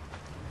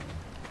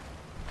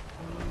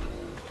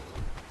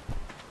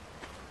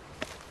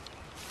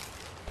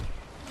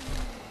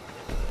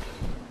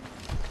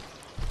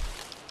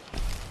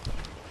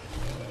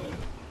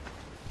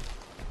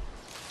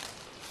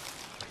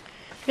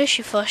 Là, je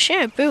suis fâchée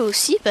un peu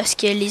aussi parce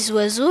que les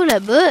oiseaux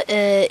là-bas,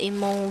 ils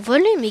m'ont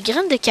volé mes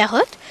graines de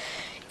carottes.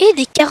 Et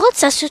des carottes,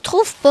 ça se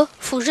trouve pas.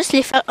 Faut juste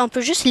les faire, on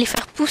peut juste les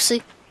faire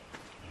pousser.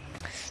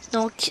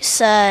 Donc,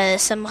 ça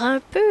me rend un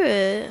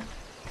peu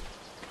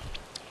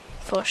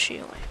fâché,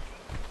 ouais.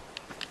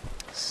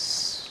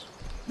 C'est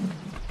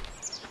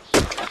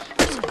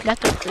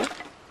plate un peu.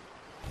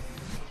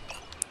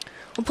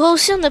 On pourrait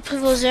aussi en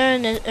apprivoiser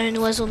un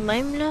oiseau de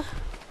même, là.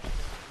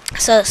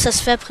 Ça se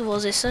fait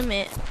apprivoiser ça,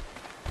 mais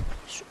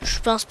je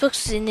pense pas que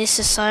c'est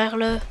nécessaire,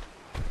 là.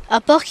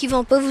 À part qu'ils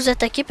vont pas vous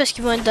attaquer parce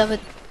qu'ils vont être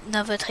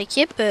dans votre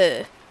équipe,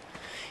 il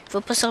va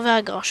pas servir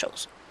à grand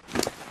chose.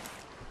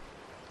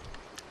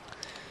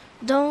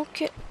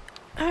 Donc,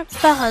 un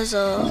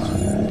parasaure.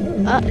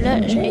 Ah,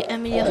 là, je l'ai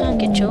amélioré en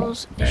quelque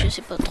chose. Et je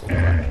sais pas trop quoi.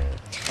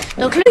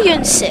 Donc là, il y a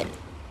une selle.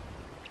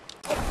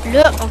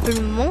 Là, on peut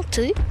le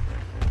monter.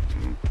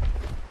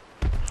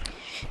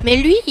 Mais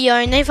lui, il a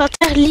un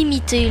inventaire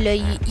limité. Là.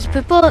 Il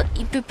peut pas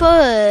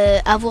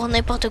avoir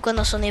n'importe quoi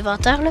dans son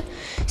inventaire. Là.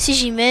 Si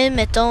j'y mets,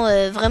 mettons,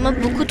 vraiment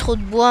beaucoup trop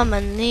de bois, à un moment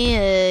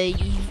donné,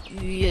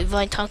 il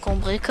va être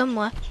encombré comme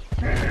moi.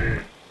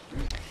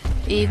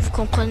 Et vous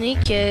comprenez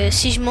que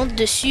si je monte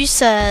dessus,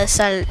 ça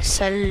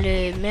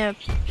le met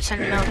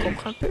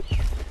encombré un peu.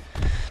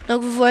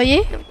 Donc vous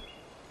voyez,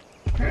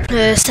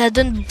 ça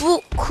donne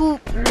beaucoup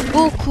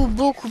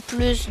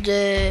plus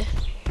de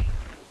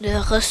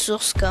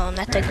ressources quand on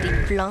attaque des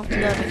plantes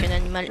là, avec un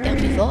animal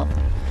herbivore.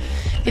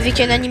 Et avec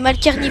un animal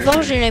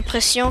carnivore, j'ai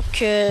l'impression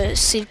que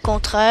c'est le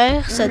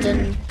contraire. Ça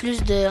donne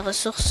plus de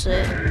ressources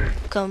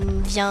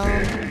comme viande,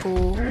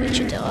 peau,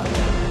 etc.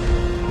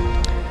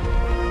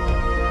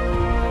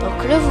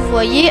 Donc là, vous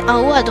voyez,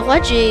 en haut à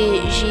droite, j'ai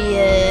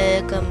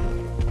comme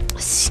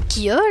ce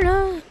qu'il y a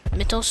là.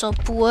 Mettons son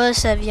poids,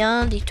 sa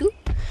viande et tout.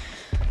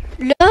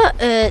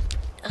 Là,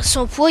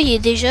 son poids, il est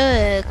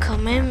déjà quand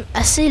même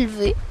assez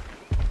élevé.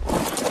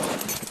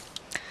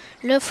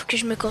 Là, il faut que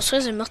je me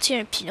construise un mortier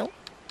et un pilon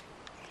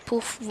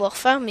pour pouvoir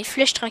faire mes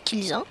flèches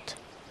tranquillisantes.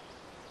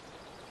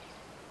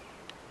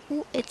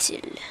 Où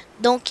est-il?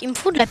 Donc, il me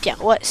faut de la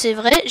pierre. Ouais, c'est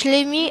vrai, je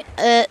l'ai mis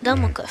dans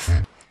mon coffre.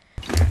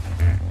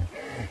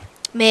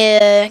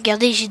 Mais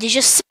regardez, j'ai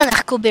déjà 100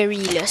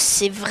 arcoberries, là.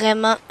 C'est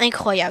vraiment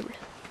incroyable.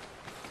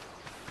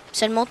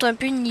 Ça le monte un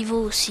peu de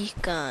niveau aussi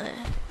quand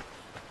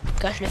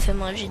je le fais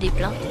manger des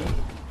plantes.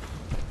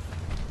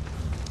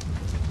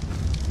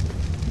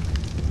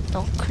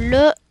 Donc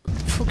là,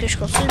 il faut que je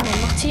construise mon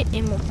mortier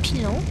et mon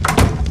pilon.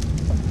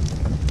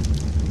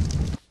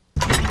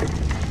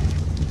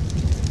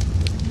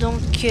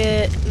 Donc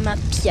ma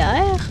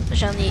pierre,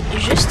 j'en ai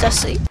juste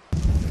assez.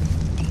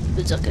 Je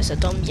peux dire que ça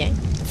tombe bien.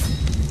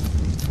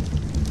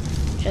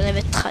 J'en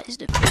avais 13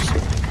 de plus.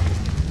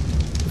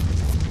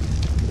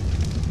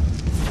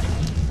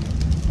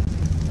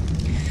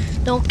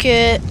 Donc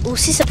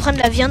aussi ça prend de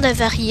la viande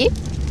avariée.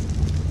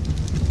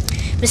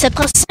 Mais ça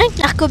prend 5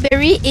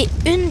 narcoberries et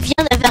une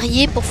viande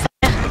avariée pour faire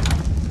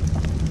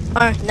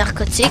un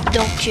narcotique.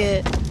 Donc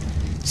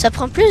ça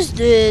prend plus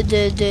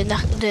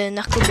de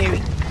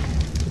narcoberries.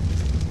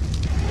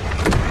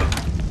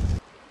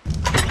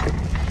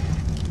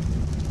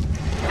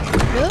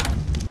 Donc là,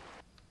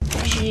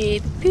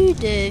 j'ai plus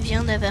de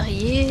viande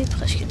avariée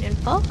presque nulle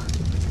part.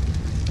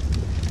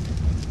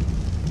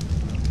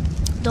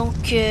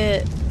 Donc,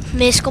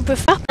 mais ce qu'on peut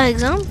faire par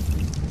exemple,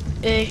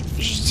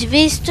 je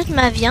divise toute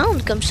ma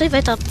viande, comme ça il va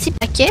être en petits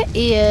paquets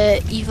et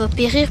il va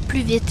périr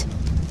plus vite.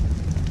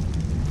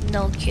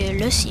 Donc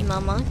là, s'il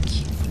m'en manque.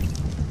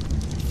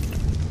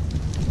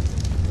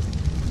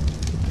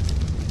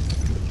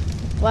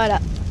 Voilà.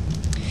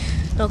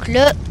 Donc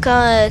là,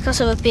 quand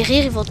ça va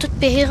périr, ils vont tous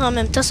périr en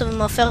même temps, ça va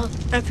m'en faire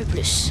un peu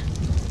plus.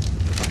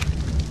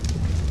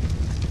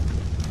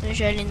 Là, je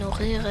vais aller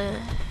nourrir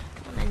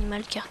mon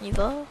animal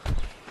carnivore.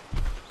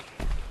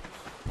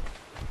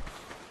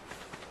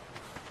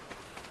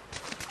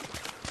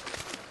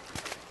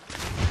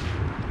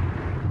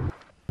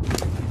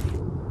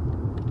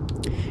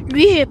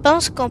 Lui, je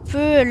pense qu'on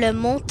peut le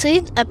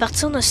monter à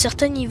partir d'un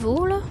certain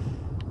niveau, là.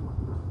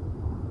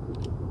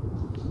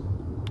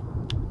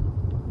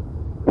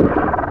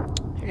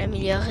 Je vais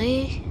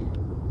l'améliorer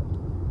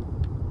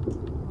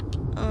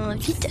en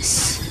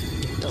vitesse.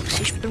 Donc,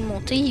 si je peux le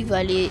monter, il va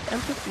aller un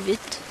peu plus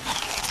vite.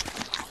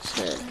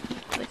 Ça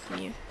va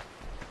être mieux.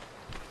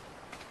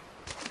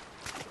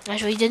 Ah,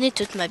 je vais lui donner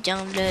toute ma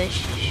viande, là.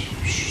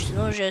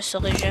 Sinon, je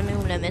saurais jamais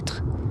où la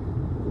mettre.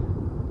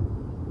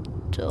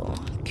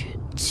 Donc,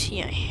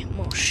 tiens,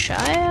 mon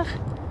cher.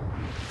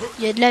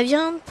 Il y a de la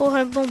viande pour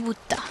un bon bout de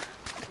temps.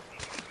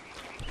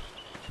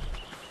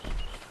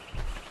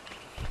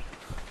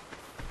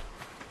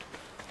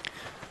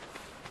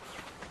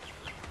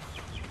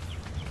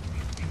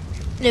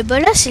 Le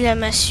bolas et la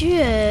massue,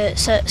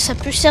 ça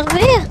peut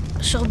servir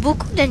sur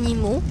beaucoup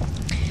d'animaux.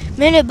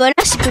 Mais le bolas,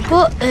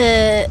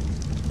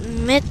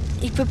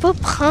 il peut pas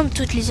prendre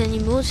tous les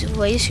animaux, si vous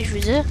voyez ce que je veux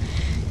dire.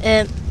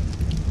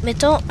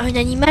 Mettons un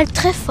animal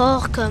très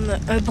fort comme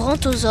un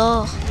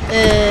brontosaure,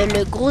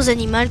 le gros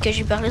animal que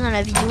j'ai parlé dans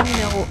la vidéo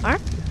numéro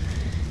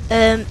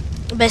 1.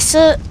 Ben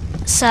ça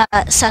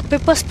peut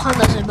pas se prendre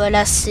dans un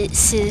bolas,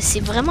 c'est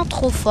vraiment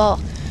trop fort.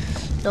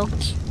 Donc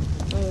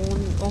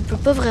on peut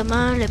pas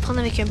vraiment le prendre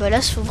avec un bolas,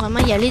 il faut vraiment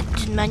y aller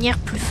d'une manière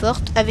plus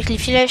forte avec les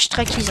flèches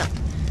tranquillisantes.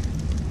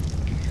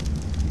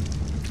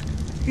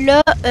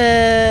 Là,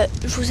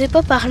 je vous ai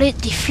pas parlé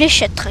des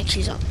fléchettes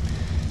tranquillisantes.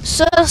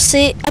 Ça,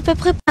 c'est à peu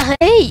près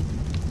pareil,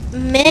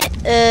 mais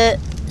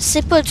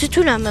c'est pas du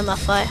tout la même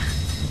affaire.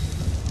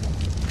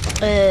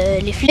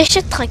 Les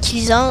fléchettes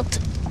tranquillisantes,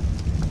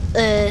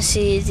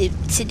 c'est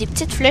des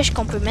petites flèches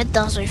qu'on peut mettre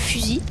dans un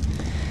fusil.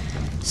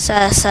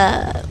 Ça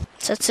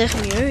tire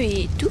mieux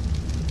et tout.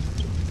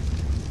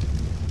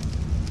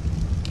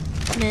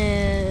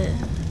 Mais...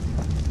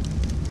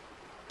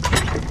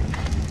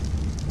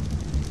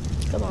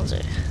 comment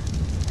dire?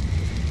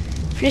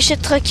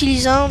 Fléchette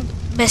tranquillisante,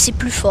 ben c'est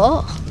plus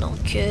fort. Donc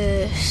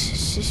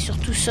c'est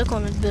surtout ça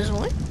qu'on a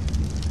besoin.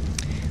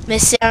 Mais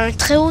c'est à un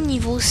très haut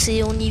niveau.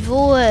 C'est au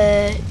niveau,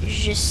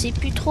 je sais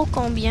plus trop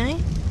combien.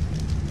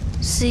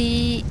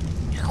 C'est,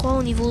 je crois,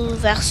 au niveau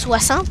vers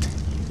 60.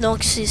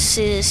 Donc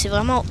c'est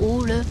vraiment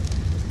haut là.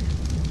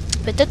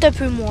 Peut-être un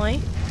peu moins.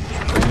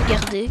 Je vais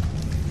regarder.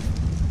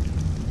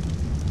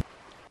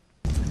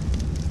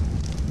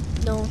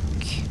 Donc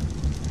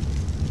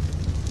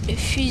le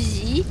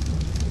fusil,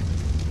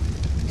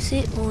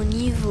 c'est au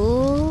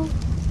niveau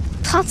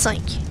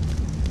 35.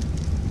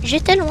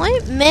 J'étais loin,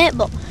 mais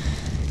bon.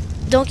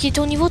 Donc il est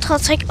au niveau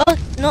 35. Oh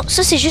non,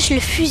 ça c'est juste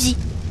le fusil.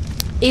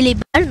 Et les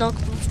balles, donc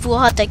vous pouvez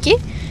pouvoir attaquer.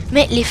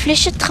 Mais les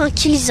fléchettes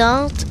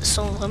tranquillisantes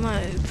sont vraiment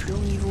un plus haut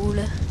niveau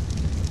là.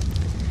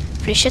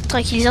 Fléchettes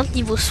tranquillisantes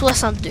niveau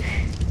 62.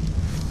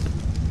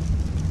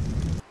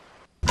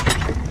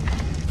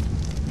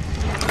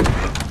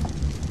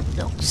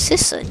 Donc c'est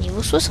ça,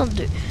 niveau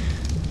 62.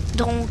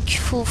 Donc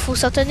faut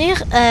s'en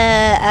tenir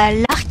à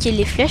l'arc et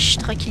les flèches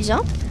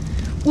tranquillisantes.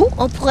 Ou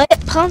on pourrait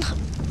prendre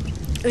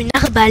une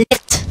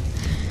arbalète.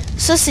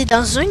 Ça c'est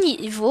dans un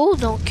niveau,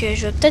 donc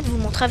je vais peut-être vous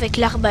montrer avec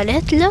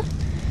l'arbalète là.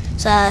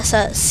 Ça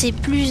c'est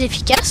plus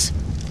efficace.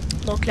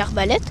 Donc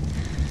l'arbalète,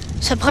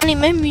 ça prend les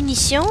mêmes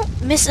munitions,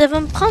 mais ça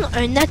va me prendre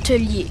un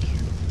atelier.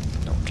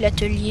 Donc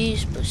l'atelier,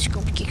 c'est pas si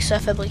compliqué que ça à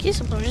fabriquer,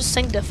 ça prend juste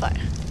 5 de fer.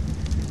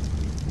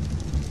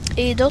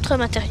 Et d'autres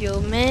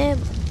matériaux, mais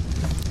bon.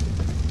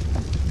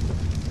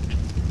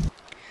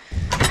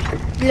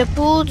 De la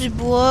peau, du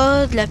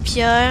bois, de la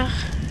pierre,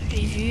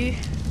 j'ai vu.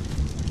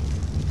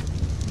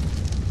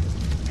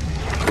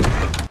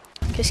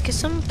 Qu'est-ce que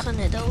ça me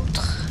prenait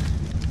d'autre?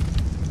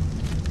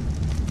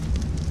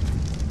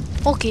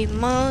 Ok,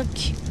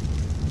 manque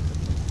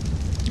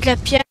de la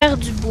pierre,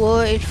 du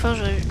bois et le fer,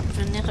 je vais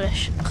venir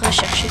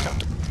rechercher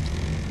tantôt.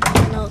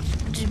 Donc,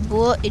 du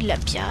bois et de la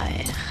pierre.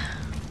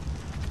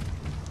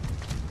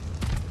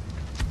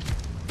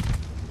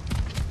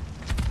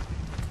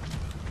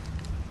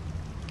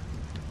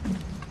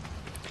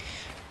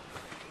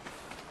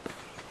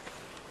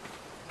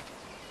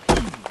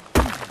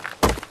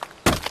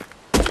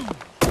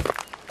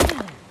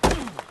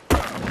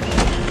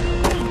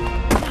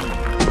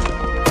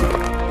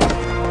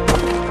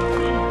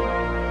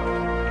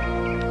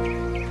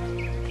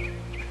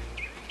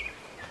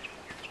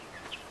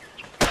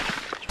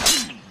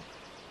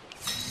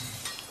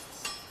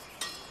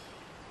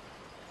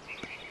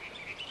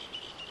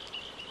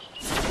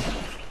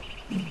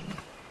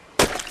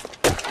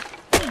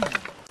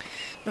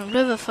 Donc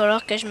là, il va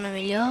falloir que je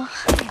m'améliore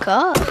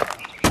encore.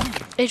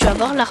 Et je vais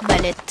avoir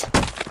l'arbalète.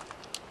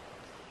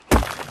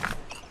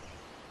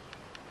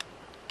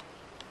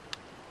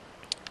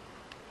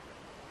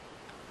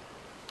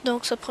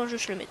 Donc ça prend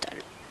juste le métal.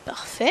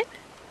 Parfait.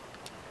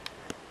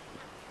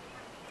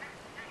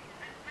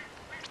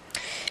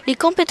 Les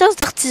compétences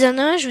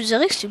d'artisanat, je vous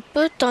dirais que c'est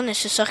pas tant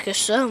nécessaire que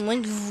ça, à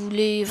moins que vous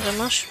voulez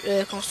vraiment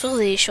construire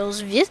des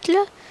choses vite,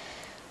 là.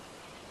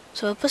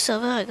 Ça va pas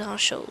servir à grand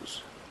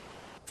chose.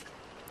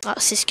 Ah,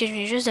 c'est ce que je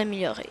viens juste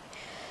d'améliorer.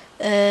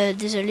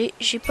 Désolé,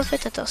 j'ai pas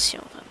fait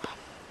attention, vraiment.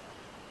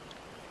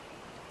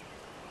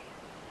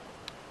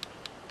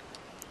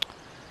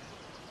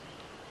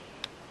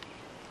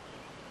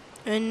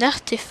 Un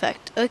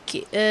artefact,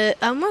 ok.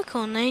 À moins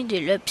qu'on ait de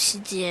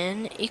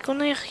l'obsidienne et qu'on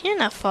ait rien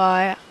à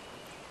faire,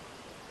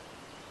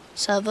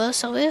 ça va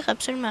servir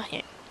absolument à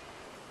rien.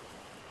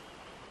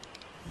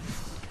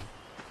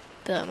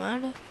 Vraiment,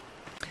 là.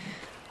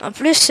 En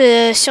plus,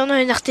 si on a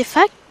un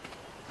artefact,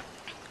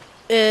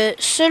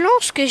 selon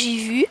ce que j'ai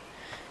vu,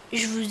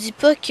 je vous dis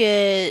pas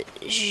que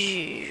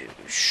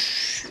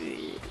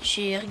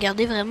j'ai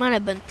regardé vraiment la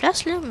bonne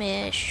place, là,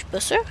 mais je suis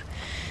pas sûre.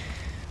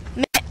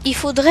 Mais il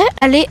faudrait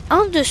aller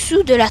en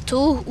dessous de la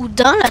tour ou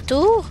dans la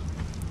tour,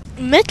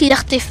 mettre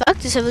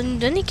l'artefact et ça va nous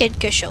donner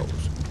quelque chose.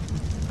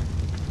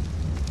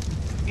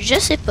 Je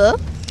sais pas.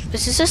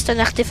 Parce que ça, c'est un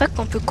artefact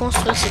qu'on peut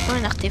construire. C'est pas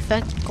un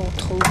artefact qu'on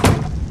trouve.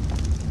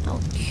 Donc.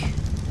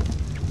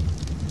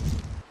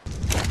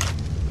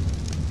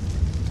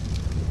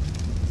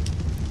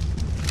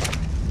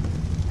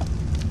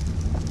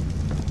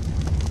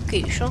 Ok,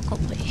 j'ai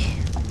compris.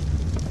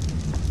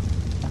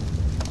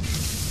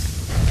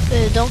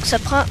 Donc, ça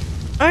prend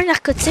un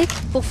narcotique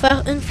pour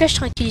faire une flèche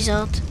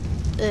tranquillisante.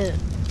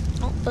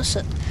 Non, pas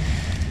ça.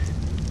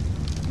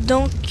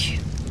 Donc,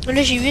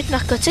 là, j'ai 8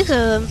 narcotiques, ça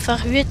va me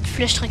faire 8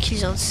 flèches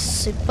tranquillisantes.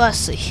 C'est pas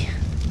assez.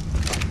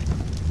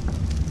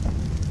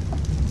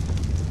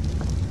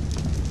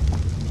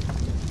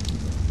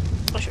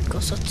 Je vais le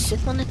construire tout de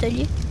suite, mon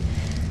atelier.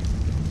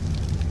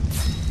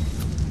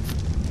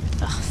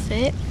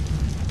 Parfait.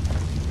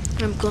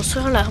 Je vais me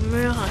construire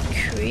l'armure en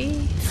cuir.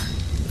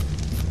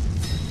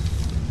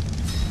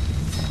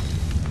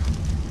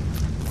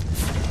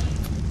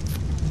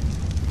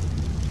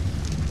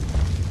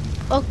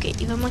 Ok,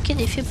 il va manquer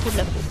des fibres pour de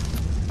la peau.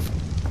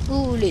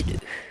 Ou les deux.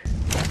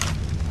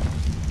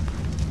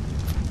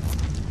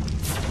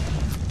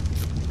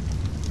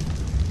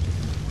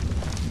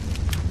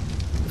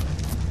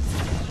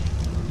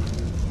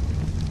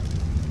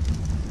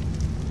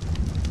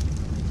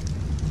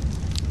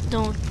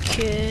 Donc,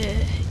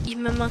 il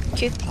me manque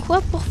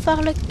quoi pour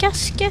faire le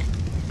casque?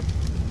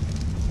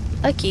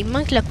 Ok, il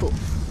manque la peau.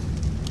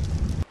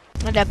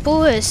 La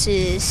peau,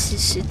 c'est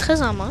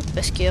très en manque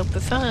parce qu'on peut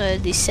faire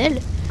des selles.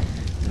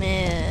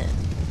 Mais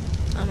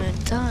en même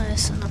temps,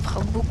 ça en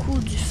prend beaucoup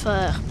du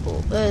fer pour,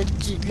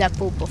 de la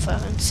peau pour faire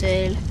une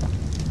selle.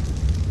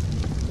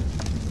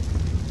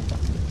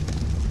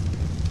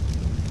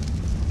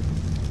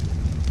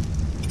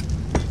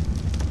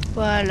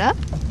 Voilà.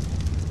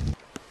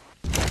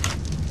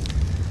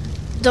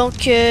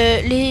 Donc,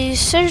 les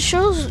seules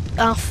choses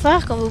en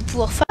fer qu'on va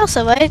pouvoir faire,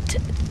 ça va être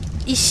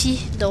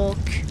ici.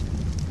 Donc,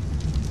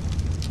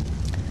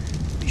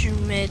 je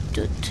mets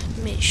toutes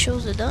mes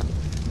choses dedans.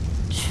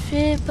 Du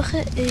fibre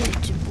et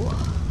du bois.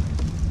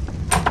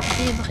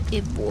 Fibre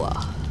et bois.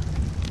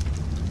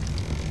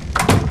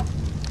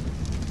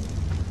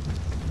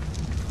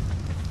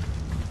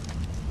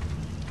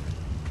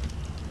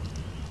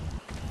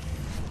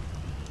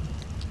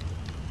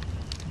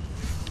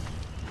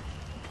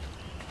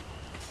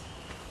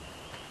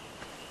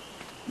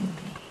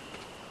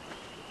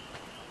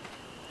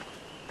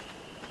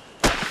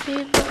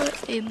 Fibre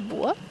et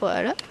bois,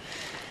 voilà.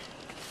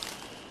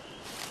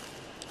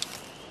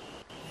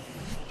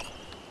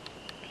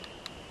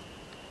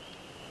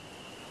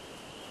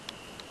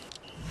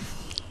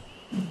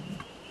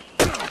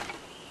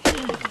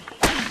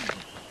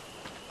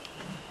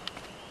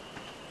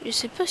 Je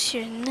sais pas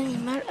s'il y a un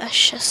animal à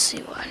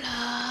chasser, voilà.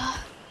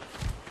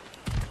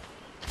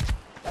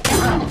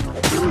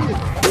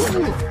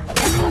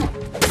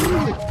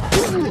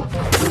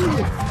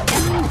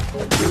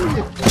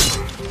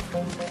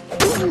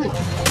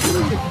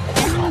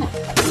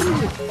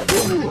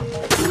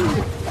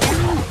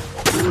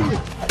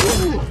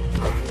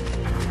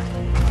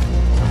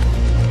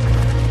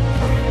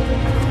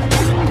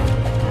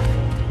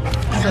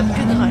 Je vois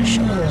plus grand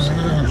chose.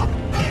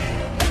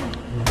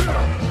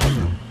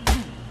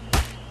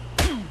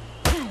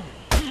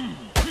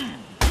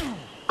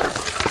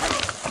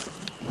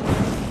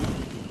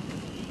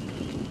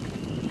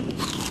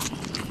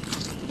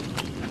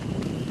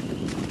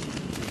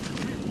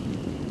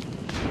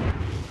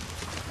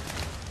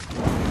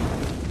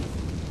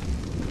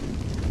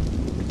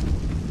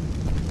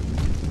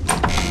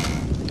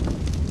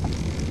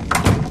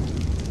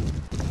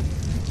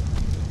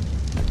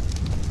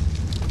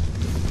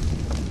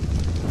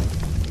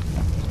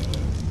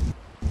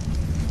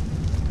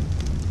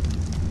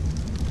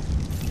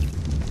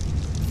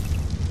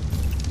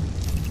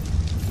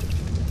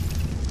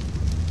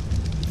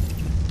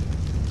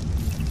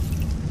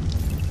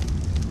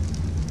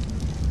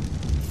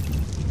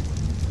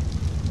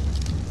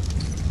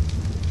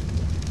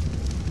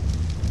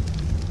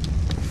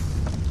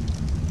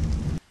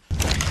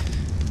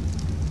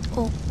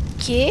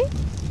 Ok.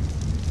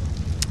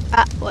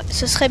 Ah ouais,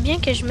 ce serait bien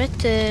que je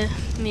mette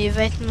mes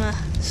vêtements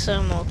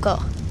sur mon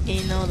corps et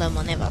non dans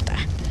mon inventaire.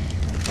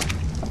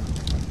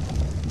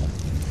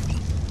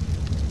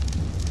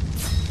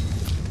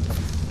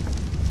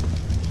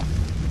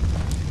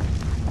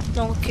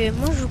 Donc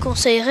moi je vous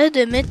conseillerais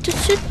de mettre tout de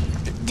suite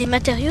des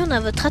matériaux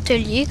dans votre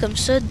atelier, comme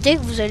ça dès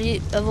que vous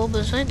allez avoir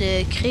besoin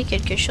de créer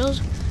quelque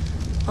chose,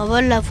 on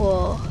va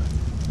l'avoir.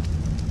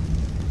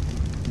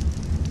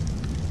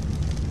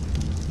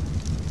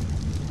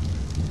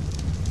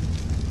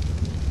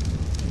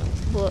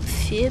 Bois,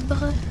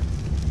 fibre.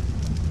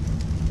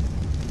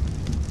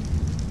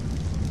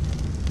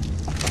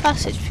 Ah,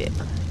 cette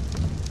fibre.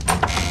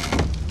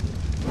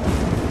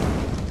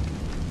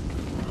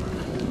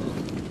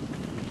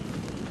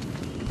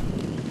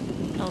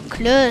 Donc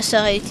là, ça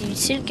aurait été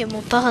utile que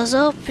mon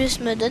parasaure puisse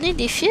me donner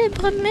des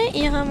fibres, mais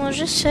il vraiment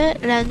juste fait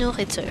la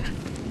nourriture.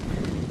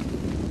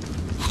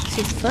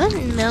 C'est fun,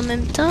 mais en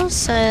même temps,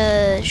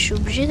 ça, je suis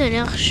obligée d'aller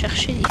en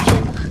rechercher des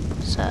fibres.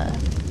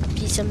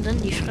 Puis ça me donne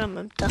des fruits en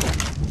même temps.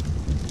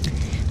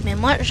 Mais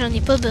moi, j'en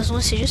ai pas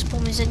besoin. C'est juste pour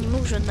mes animaux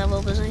que je vais en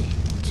avoir besoin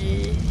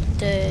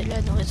de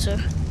la nourriture.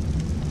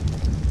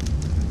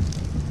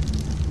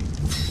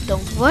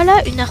 Donc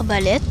voilà une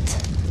arbalète.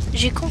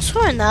 J'ai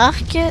construit un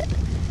arc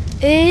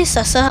et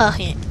ça sert à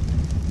rien.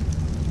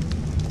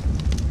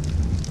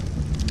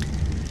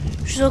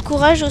 Je vous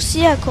encourage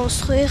aussi à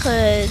construire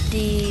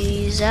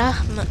des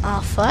armes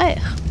en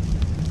fer.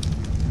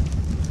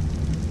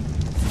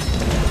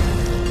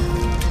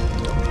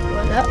 Donc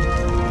voilà.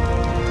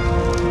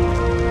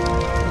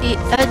 Et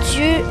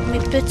adieu mes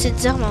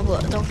petites armes en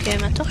bois. Donc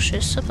ma torche,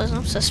 ça par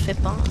exemple, ça se fait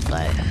pas en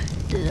fer.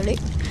 Désolé.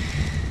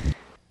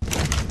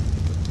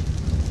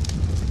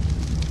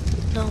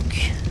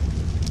 Donc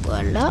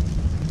voilà.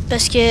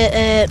 Parce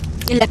que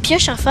la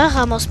pioche en fer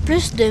ramasse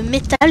plus de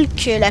métal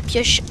que la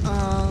pioche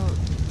en...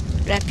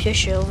 La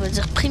pioche, on va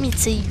dire,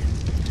 primitive.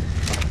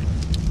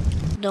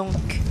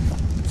 Donc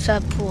ça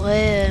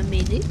pourrait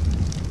m'aider.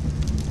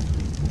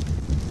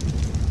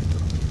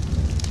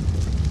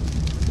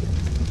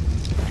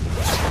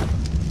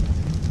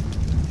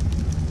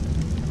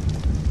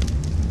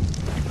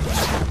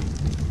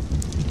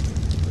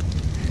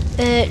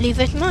 Les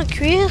vêtements en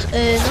cuir,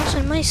 non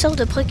seulement ils servent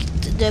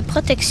de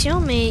protection,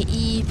 mais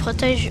ils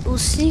protègent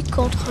aussi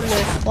contre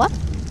le froid.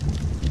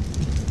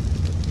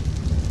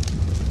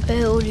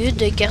 Au lieu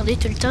de garder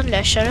tout le temps de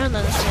la chaleur dans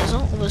notre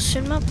maison, on va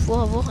seulement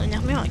pouvoir avoir une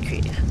armure en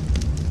cuir.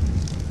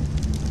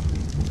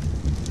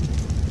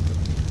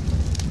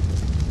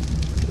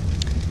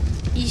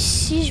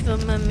 Ici, je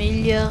vais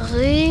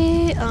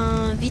m'améliorer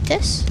en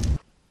vitesse.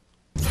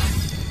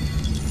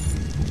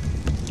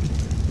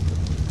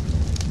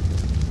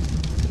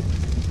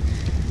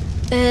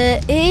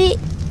 Et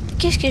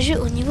qu'est-ce que j'ai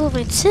au niveau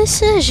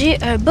 26?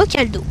 J'ai un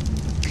bocal d'eau.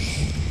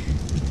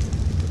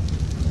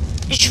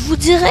 Je vous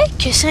dirais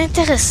que c'est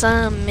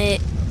intéressant, mais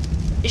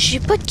j'ai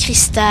pas de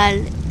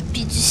cristal.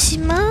 Puis du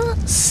ciment,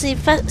 c'est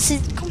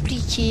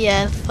compliqué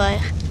à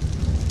faire.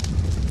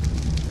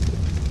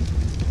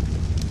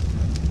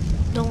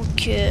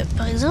 Donc,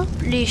 par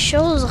exemple, les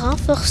choses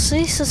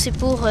renforcées, ça c'est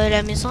pour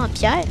la maison en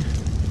pierre.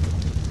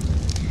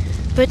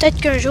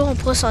 Peut-être qu'un jour on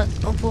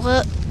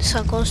pourra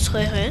s'en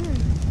construire une.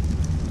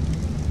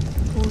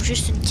 Ou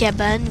juste une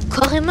cabane, ou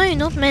carrément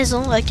une autre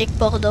maison à quelque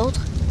part d'autre.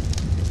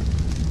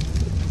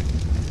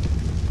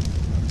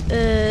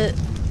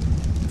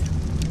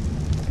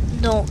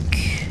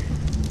 Donc,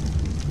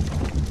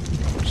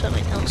 ça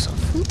maintenant on s'en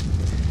fout.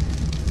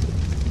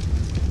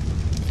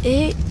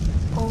 Et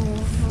on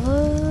va...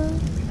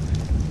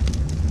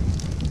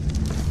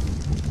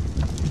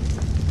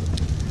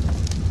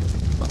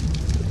 Bon.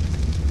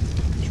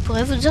 Je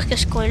pourrais vous dire que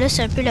ce coin-là,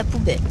 c'est un peu la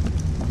poubelle.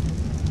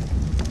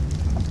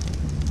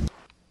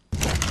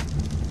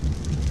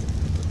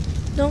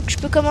 Donc, je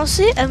peux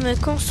commencer à me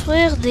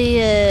construire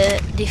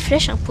des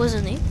flèches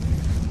empoisonnées.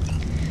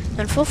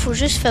 Dans le fond, il faut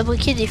juste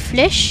fabriquer des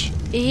flèches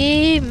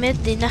et mettre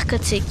des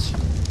narcotiques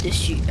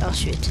dessus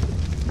ensuite.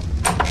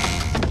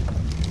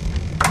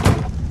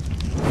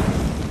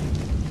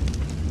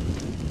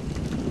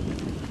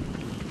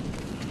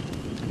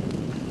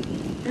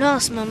 Là, en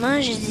ce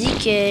moment, j'ai dit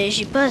que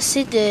j'ai pas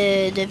assez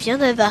de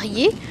viande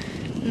avariée,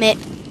 mais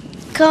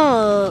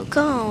quand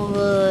on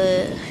va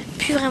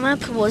plus vraiment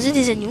apprivoiser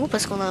des animaux,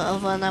 parce qu'on va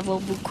en avoir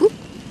beaucoup,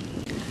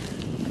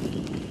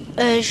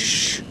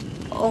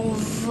 on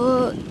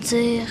va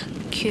dire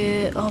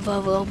que on va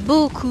avoir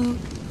beaucoup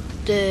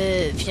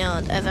de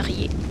viande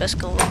avariée, parce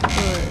qu'on va pas...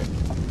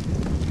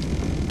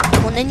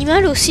 Mon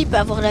animal aussi peut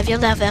avoir la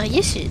viande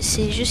avariée,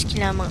 c'est juste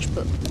qu'il en mange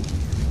pas.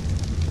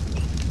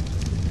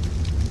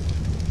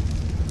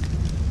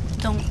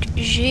 Donc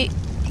j'ai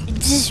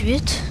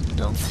 18,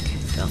 donc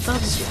je vais en faire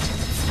 18.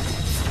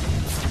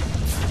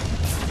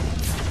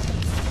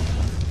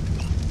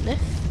 9,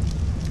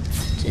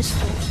 10, 11,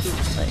 12,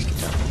 13, 14.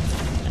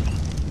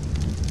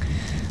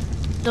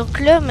 Donc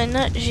là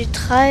maintenant j'ai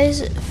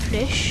 13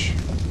 flèches.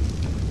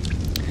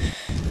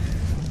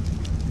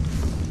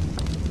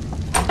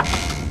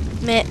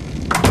 Mais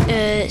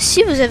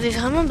si vous avez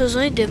vraiment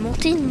besoin de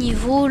monter de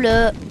niveau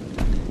là,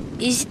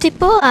 n'hésitez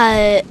pas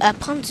à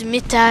prendre du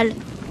métal.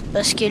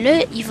 Parce que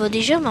là, il va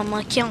déjà m'en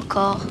manquer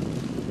encore.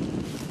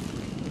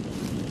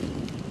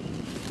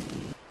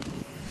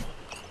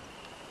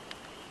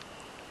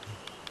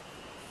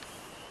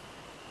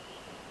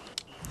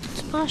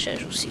 Du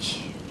branchage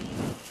aussi.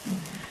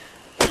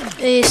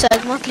 Et ça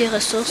augmente les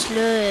ressources.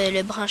 Là,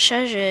 le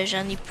branchage,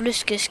 j'en ai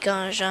plus que ce que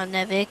j'en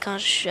avais quand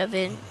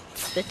j'avais une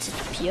petite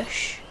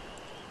pioche.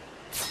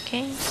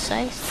 15,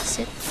 16,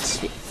 17,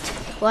 18.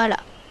 Voilà.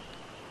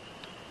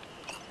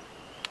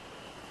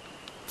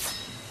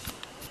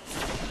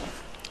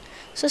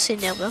 Ça c'est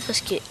énervant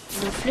parce que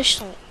nos flèches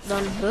sont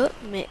dans le bas,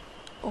 mais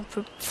on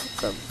peut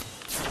pas comme...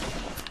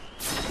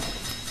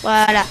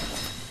 Voilà.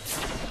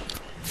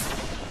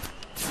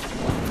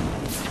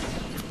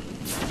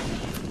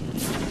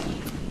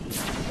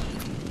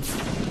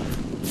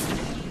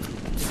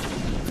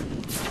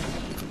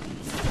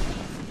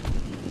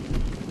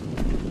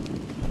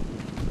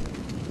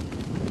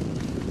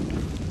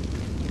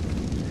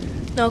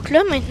 Donc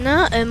là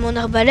maintenant, mon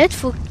arbalète,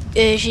 faut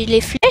j'ai les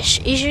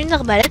flèches et j'ai une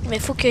arbalète, mais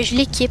il faut que je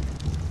l'équipe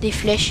des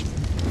flèches.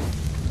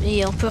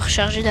 Et on peut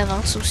recharger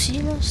d'avance aussi,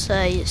 là.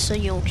 Ça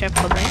y a aucun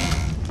problème.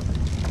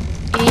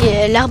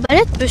 Et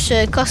l'arbalète peut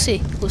se casser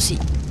aussi.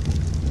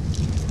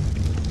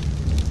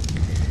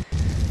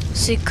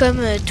 C'est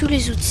comme tous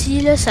les outils,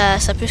 là,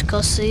 ça peut se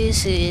casser.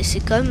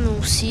 C'est comme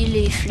aussi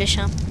les flèches,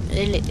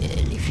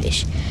 les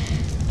flèches.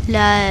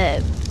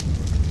 L'arc.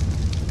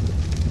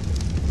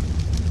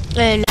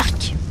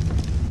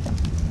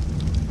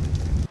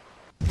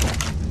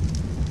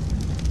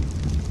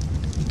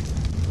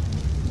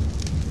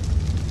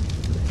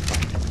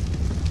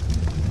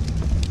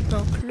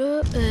 Donc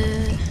là, il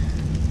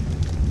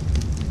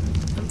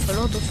va me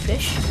falloir d'autres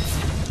flèches.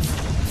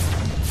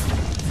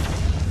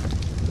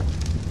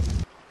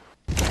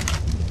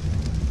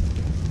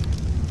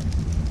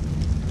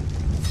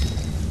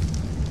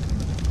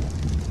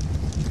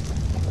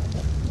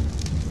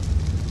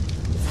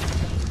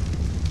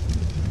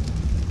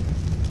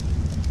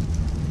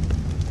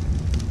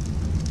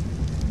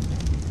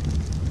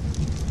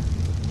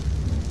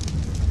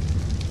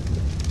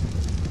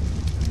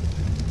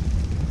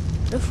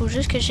 Là, faut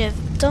juste que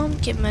j'attende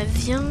que ma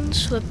viande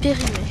soit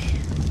périmée.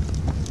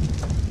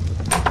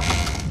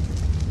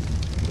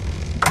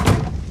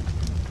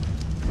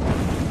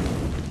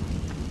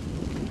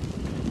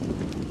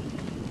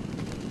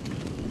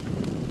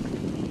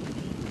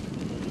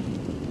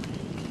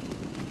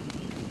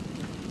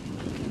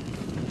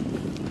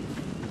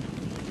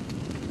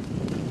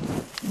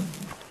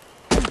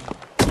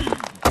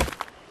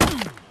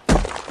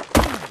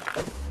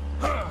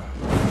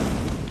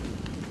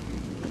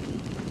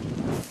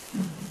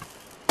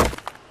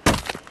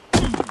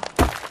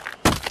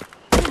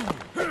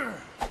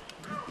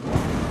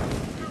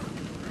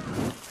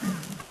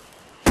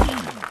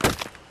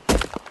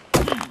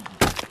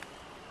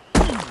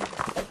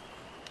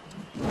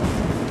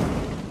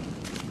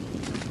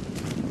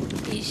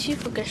 Ici, il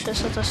faut que je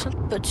fasse attention de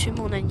ne pas tuer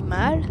mon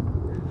animal.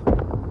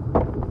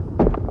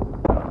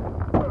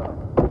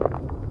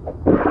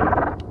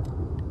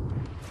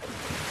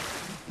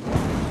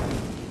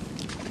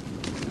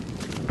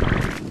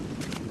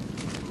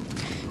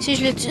 Si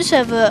je le tue,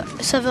 ça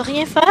va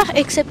rien faire,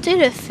 excepté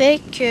le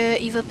fait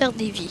qu'il va perdre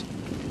des vies.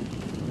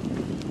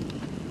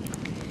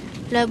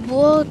 La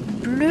boîte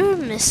bleue,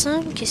 me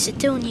semble que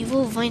c'était au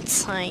niveau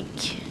 25.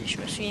 Je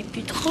me souviens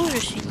plus trop, je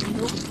suis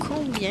niveau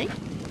combien?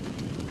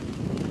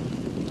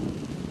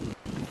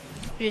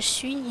 Je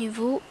suis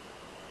niveau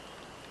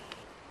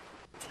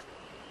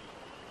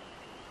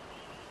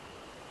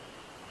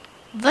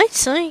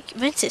 25,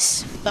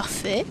 26.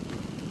 Parfait.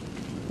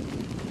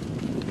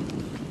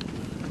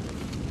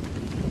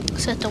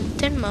 Ça tombe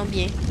tellement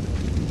bien.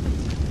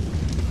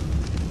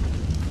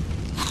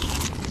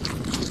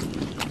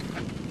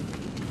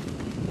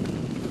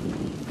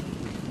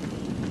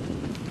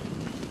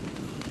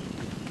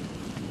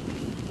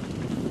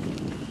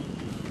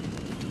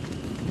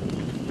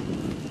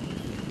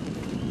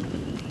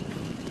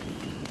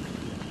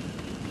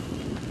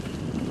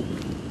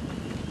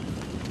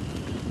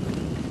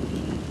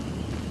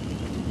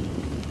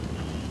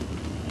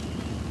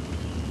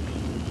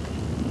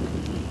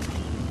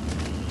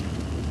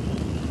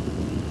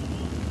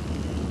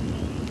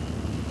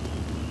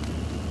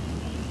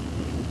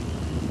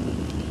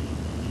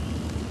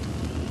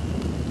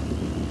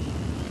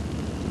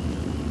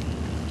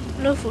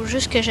 Là, faut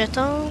juste que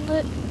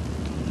j'attende.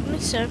 Mais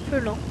c'est un peu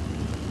long.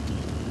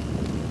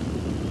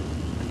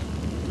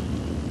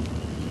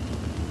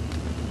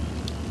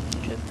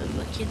 Je peux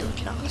bloquer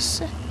d'autres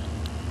lances.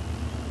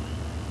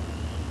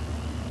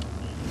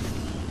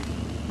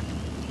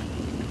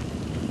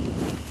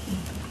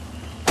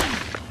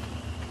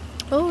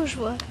 Oh, je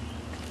vois.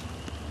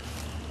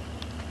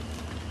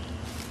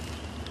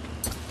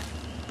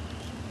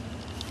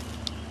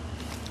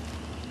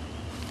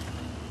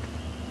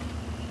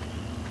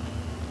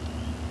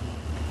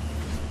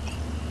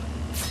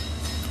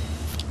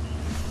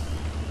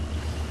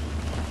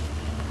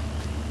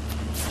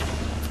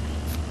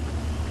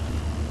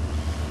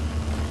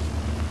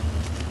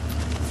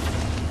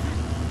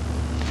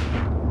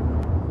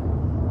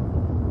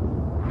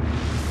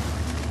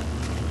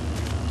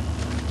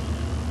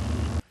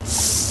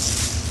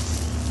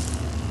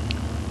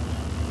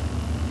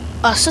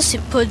 Ah, ça, c'est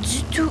pas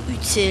du tout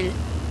utile.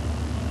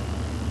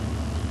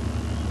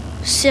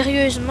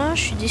 Sérieusement,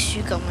 je suis déçu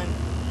quand même.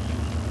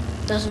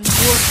 Dans une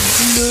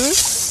boîte bleue,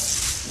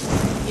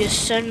 il y a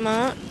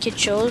seulement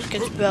quelque chose que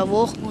tu peux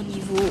avoir au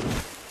niveau...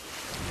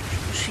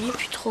 Je me souviens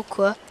plus trop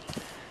quoi.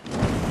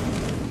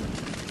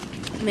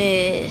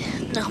 Mais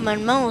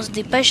normalement, on se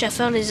dépêche à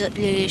faire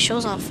les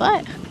choses en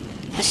fer.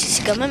 Parce que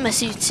c'est quand même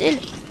assez utile.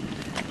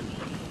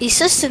 Et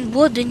ça, c'est une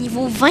boîte de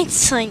niveau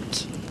 25.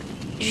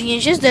 Je viens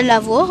juste de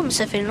l'avoir, mais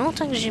ça fait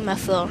longtemps que j'ai ma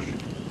forge.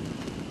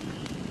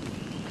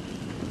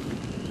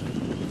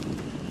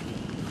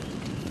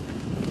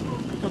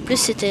 En plus,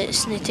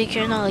 ce n'était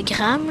qu'un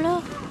engramme,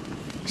 là.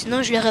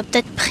 Sinon, je l'aurais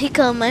peut-être pris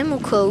quand même au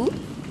cas où.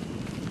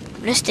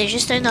 Là, c'était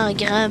juste un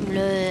engramme,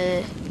 là.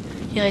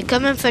 Il aurait quand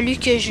même fallu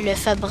que je le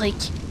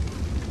fabrique.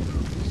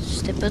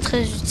 C'était pas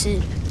très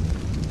utile.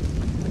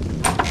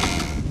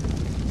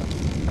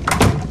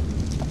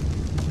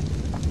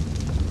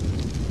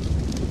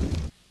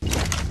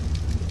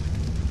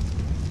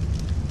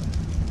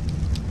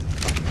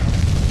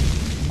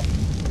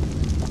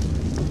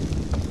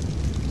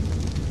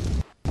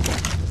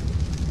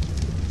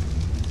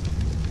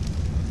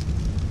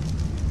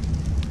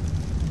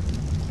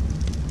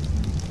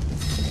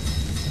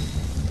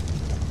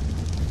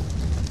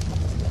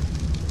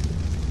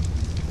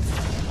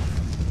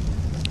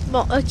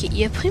 Bon, ok,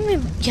 il a pris mes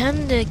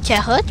graines de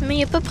carottes, mais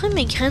il a pas pris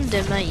mes graines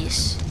de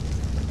maïs.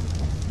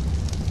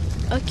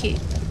 Ok.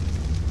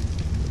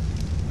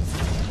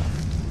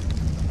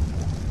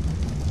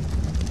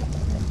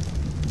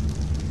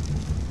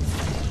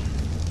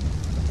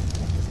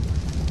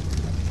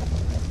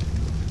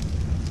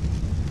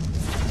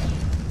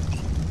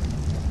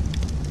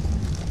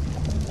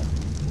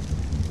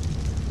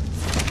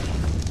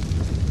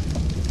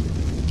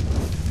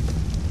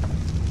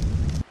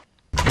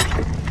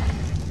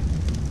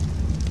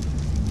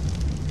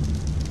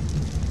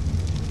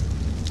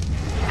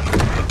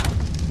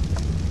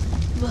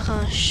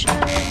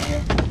 Branchage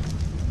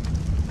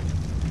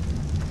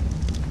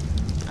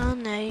en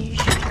neige.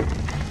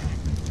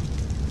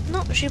 Non,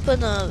 j'ai pas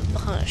de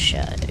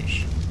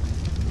branchage.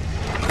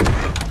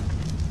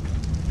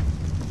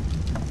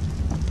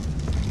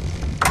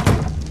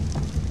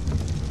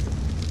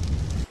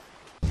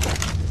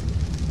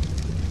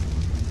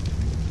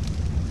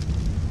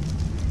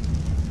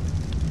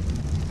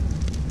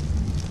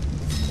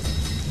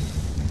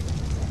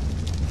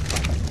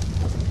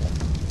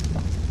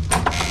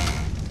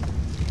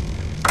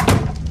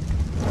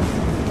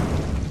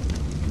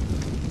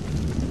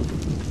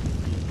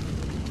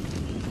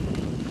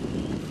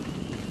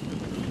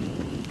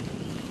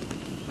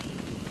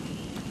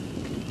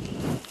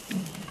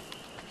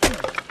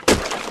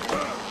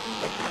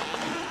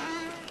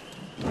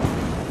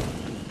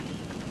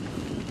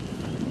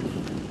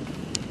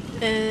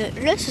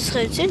 Là, ce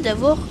serait utile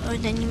d'avoir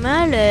un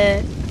animal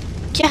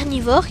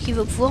carnivore qui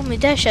va pouvoir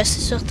m'aider à chasser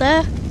sur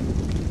Terre,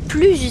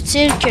 plus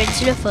utile qu'un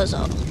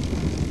dilophausaure.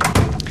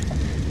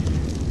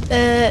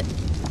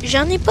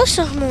 J'en ai pas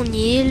sur mon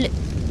île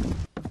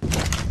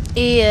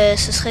et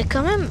ce serait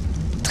quand même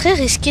très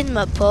risqué de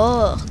ma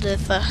part de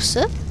faire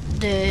ça,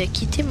 de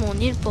quitter mon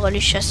île pour aller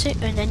chasser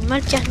un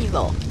animal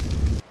carnivore.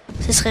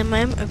 Ce serait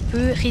même un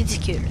peu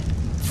ridicule.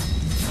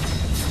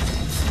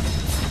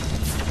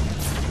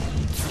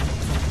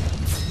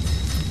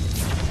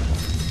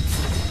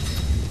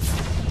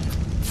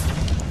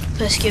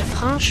 Parce que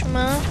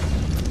franchement,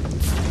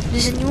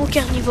 les animaux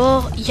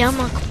carnivores, il en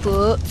manque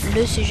pas.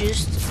 Là, c'est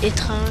juste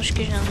étrange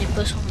que j'en ai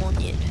pas sur mon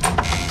île.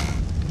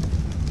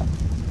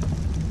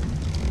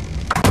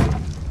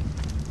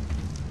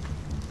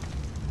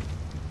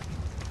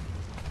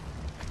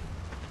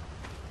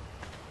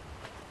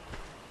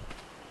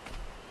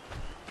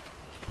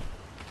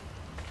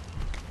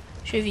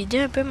 Je vais vider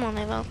un peu mon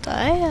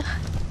inventaire.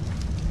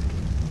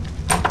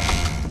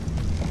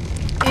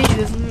 Et je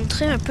vais vous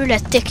montrer un peu la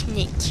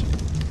technique.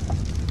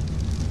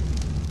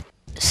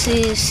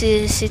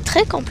 C'est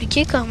très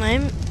compliqué quand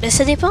même. Mais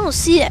ça dépend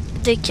aussi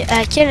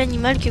à quel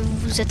animal que vous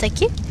vous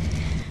attaquez.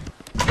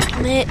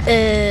 Mais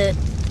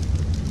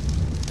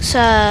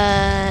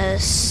ça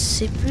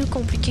c'est plus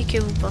compliqué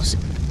que vous pensez.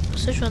 Pour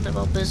ça, je vais en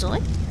avoir besoin.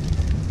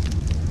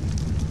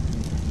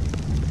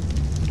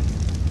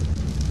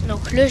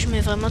 Donc là, je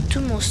mets vraiment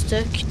tout mon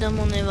stock dans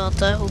mon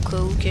inventaire au cas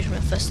où que je me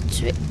fasse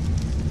tuer.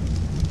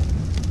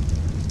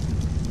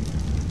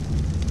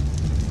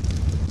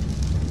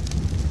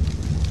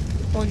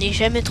 On n'est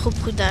jamais trop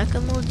prudent,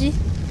 comme on dit.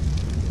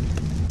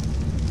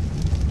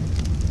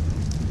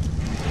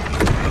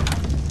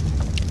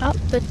 Ah,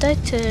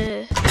 peut-être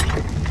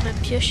ma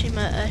pioche et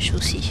ma hache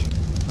aussi.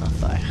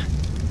 On va faire.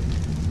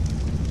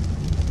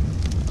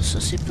 Ça,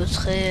 c'est pas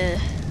très...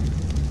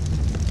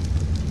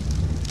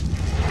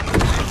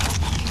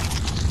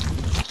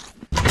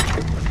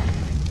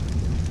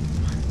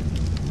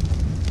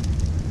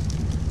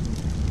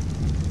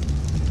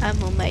 Ah,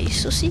 mon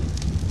maïs aussi.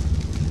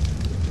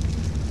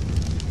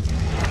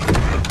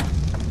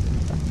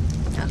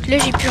 Donc là,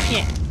 j'ai plus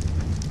rien.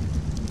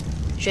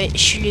 Je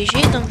suis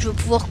léger, donc je vais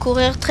pouvoir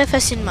courir très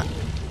facilement.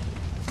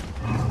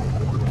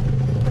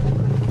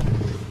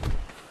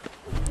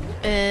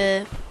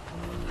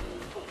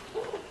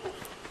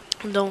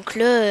 Donc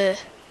là,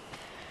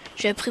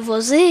 je vais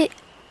apprivoiser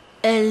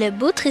le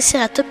beau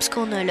tricératops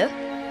qu'on a là.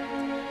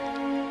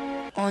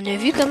 On a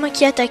vu comment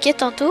il attaquait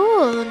tantôt.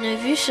 On a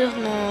vu sur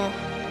mon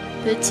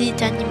petit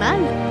animal.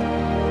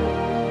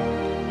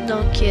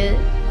 Donc,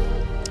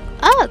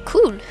 ah,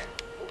 cool!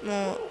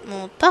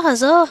 Mon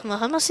parasaure m'a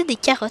ramassé des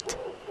carottes.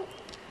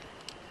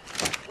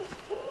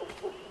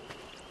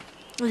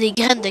 Des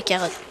graines de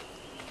carottes.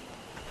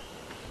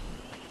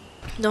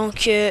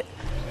 Donc,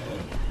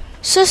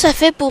 ça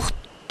fait pour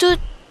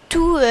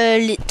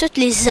toutes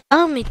les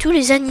armes et tous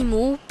les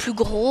animaux plus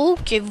gros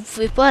que vous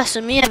pouvez pas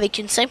assommer avec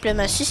une simple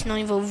massue, sinon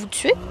ils vont vous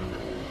tuer.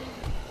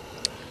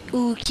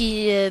 Ou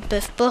qui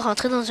peuvent pas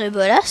rentrer dans un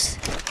bolas.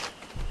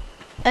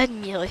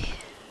 Admirer.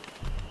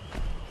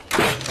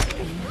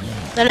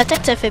 Dans la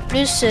tête, ça fait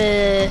plus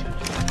de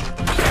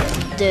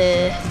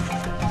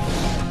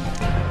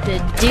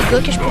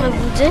dégâts que je pourrais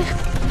vous dire.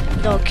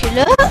 Donc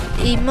là,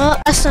 il m'a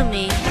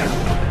assommé.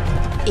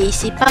 Et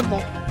c'est pas bon.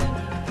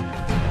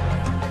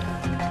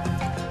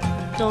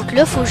 Donc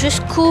là, faut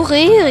juste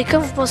courir. Et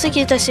comme vous pensez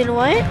qu'il est assez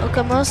loin, on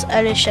commence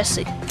à le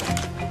chasser.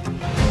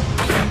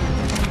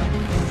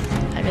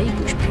 Ah là, il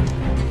bouge plus.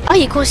 Ah,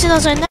 il est coincé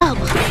dans un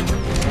arbre.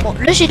 Bon,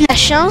 là, j'ai de la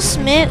chance,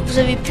 mais vous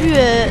avez pu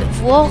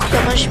voir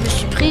comment je me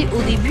suis pris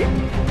au début.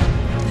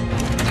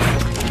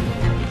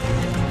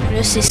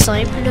 Là, c'est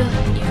simple.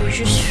 Il veut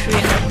juste fuir.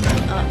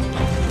 Ah,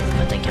 non, il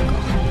m'attaque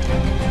encore.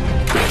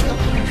 Non,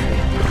 il veut fuir.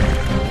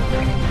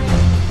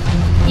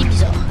 Il est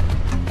bizarre.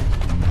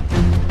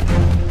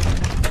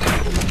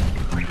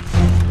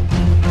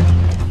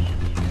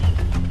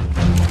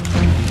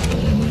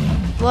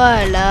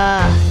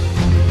 Voilà.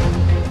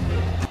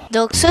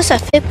 Donc ça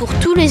fait pour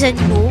tous les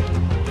animaux.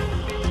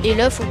 Et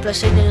là, il faut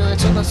placer de la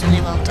nourriture dans son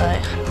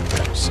inventaire.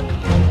 Comme ça.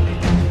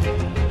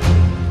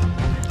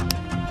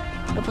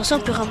 Après ça, on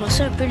peut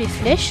ramasser un peu les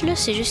flèches, là.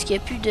 C'est juste qu'il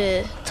n'y a plus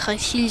de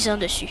tranquillisant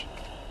dessus.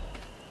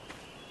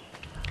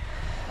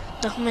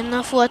 Donc maintenant,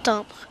 il faut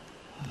attendre.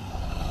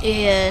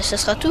 Et ça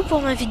sera tout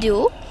pour ma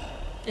vidéo.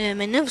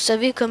 Maintenant, vous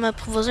savez comment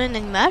apprivoiser un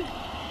animal.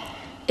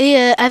 Et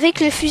avec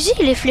le fusil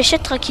et les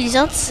fléchettes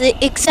tranquillisantes, c'est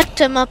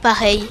exactement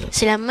pareil.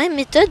 C'est la même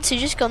méthode, c'est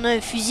juste qu'on a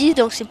un fusil,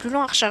 donc c'est plus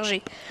long à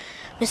recharger.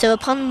 Mais ça va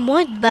prendre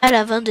moins de balles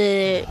avant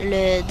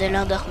de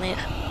l'endormir.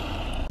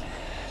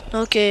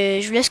 Donc,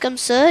 je vous laisse comme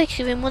ça.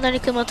 Écrivez-moi dans les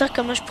commentaires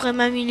comment je pourrais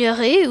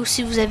m'améliorer. Ou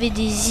si vous avez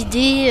des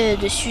idées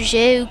de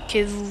sujets ou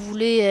que vous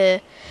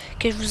voulez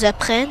que je vous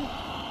apprenne.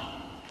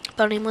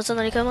 Parlez-moi ça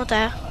dans les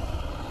commentaires.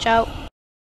 Ciao!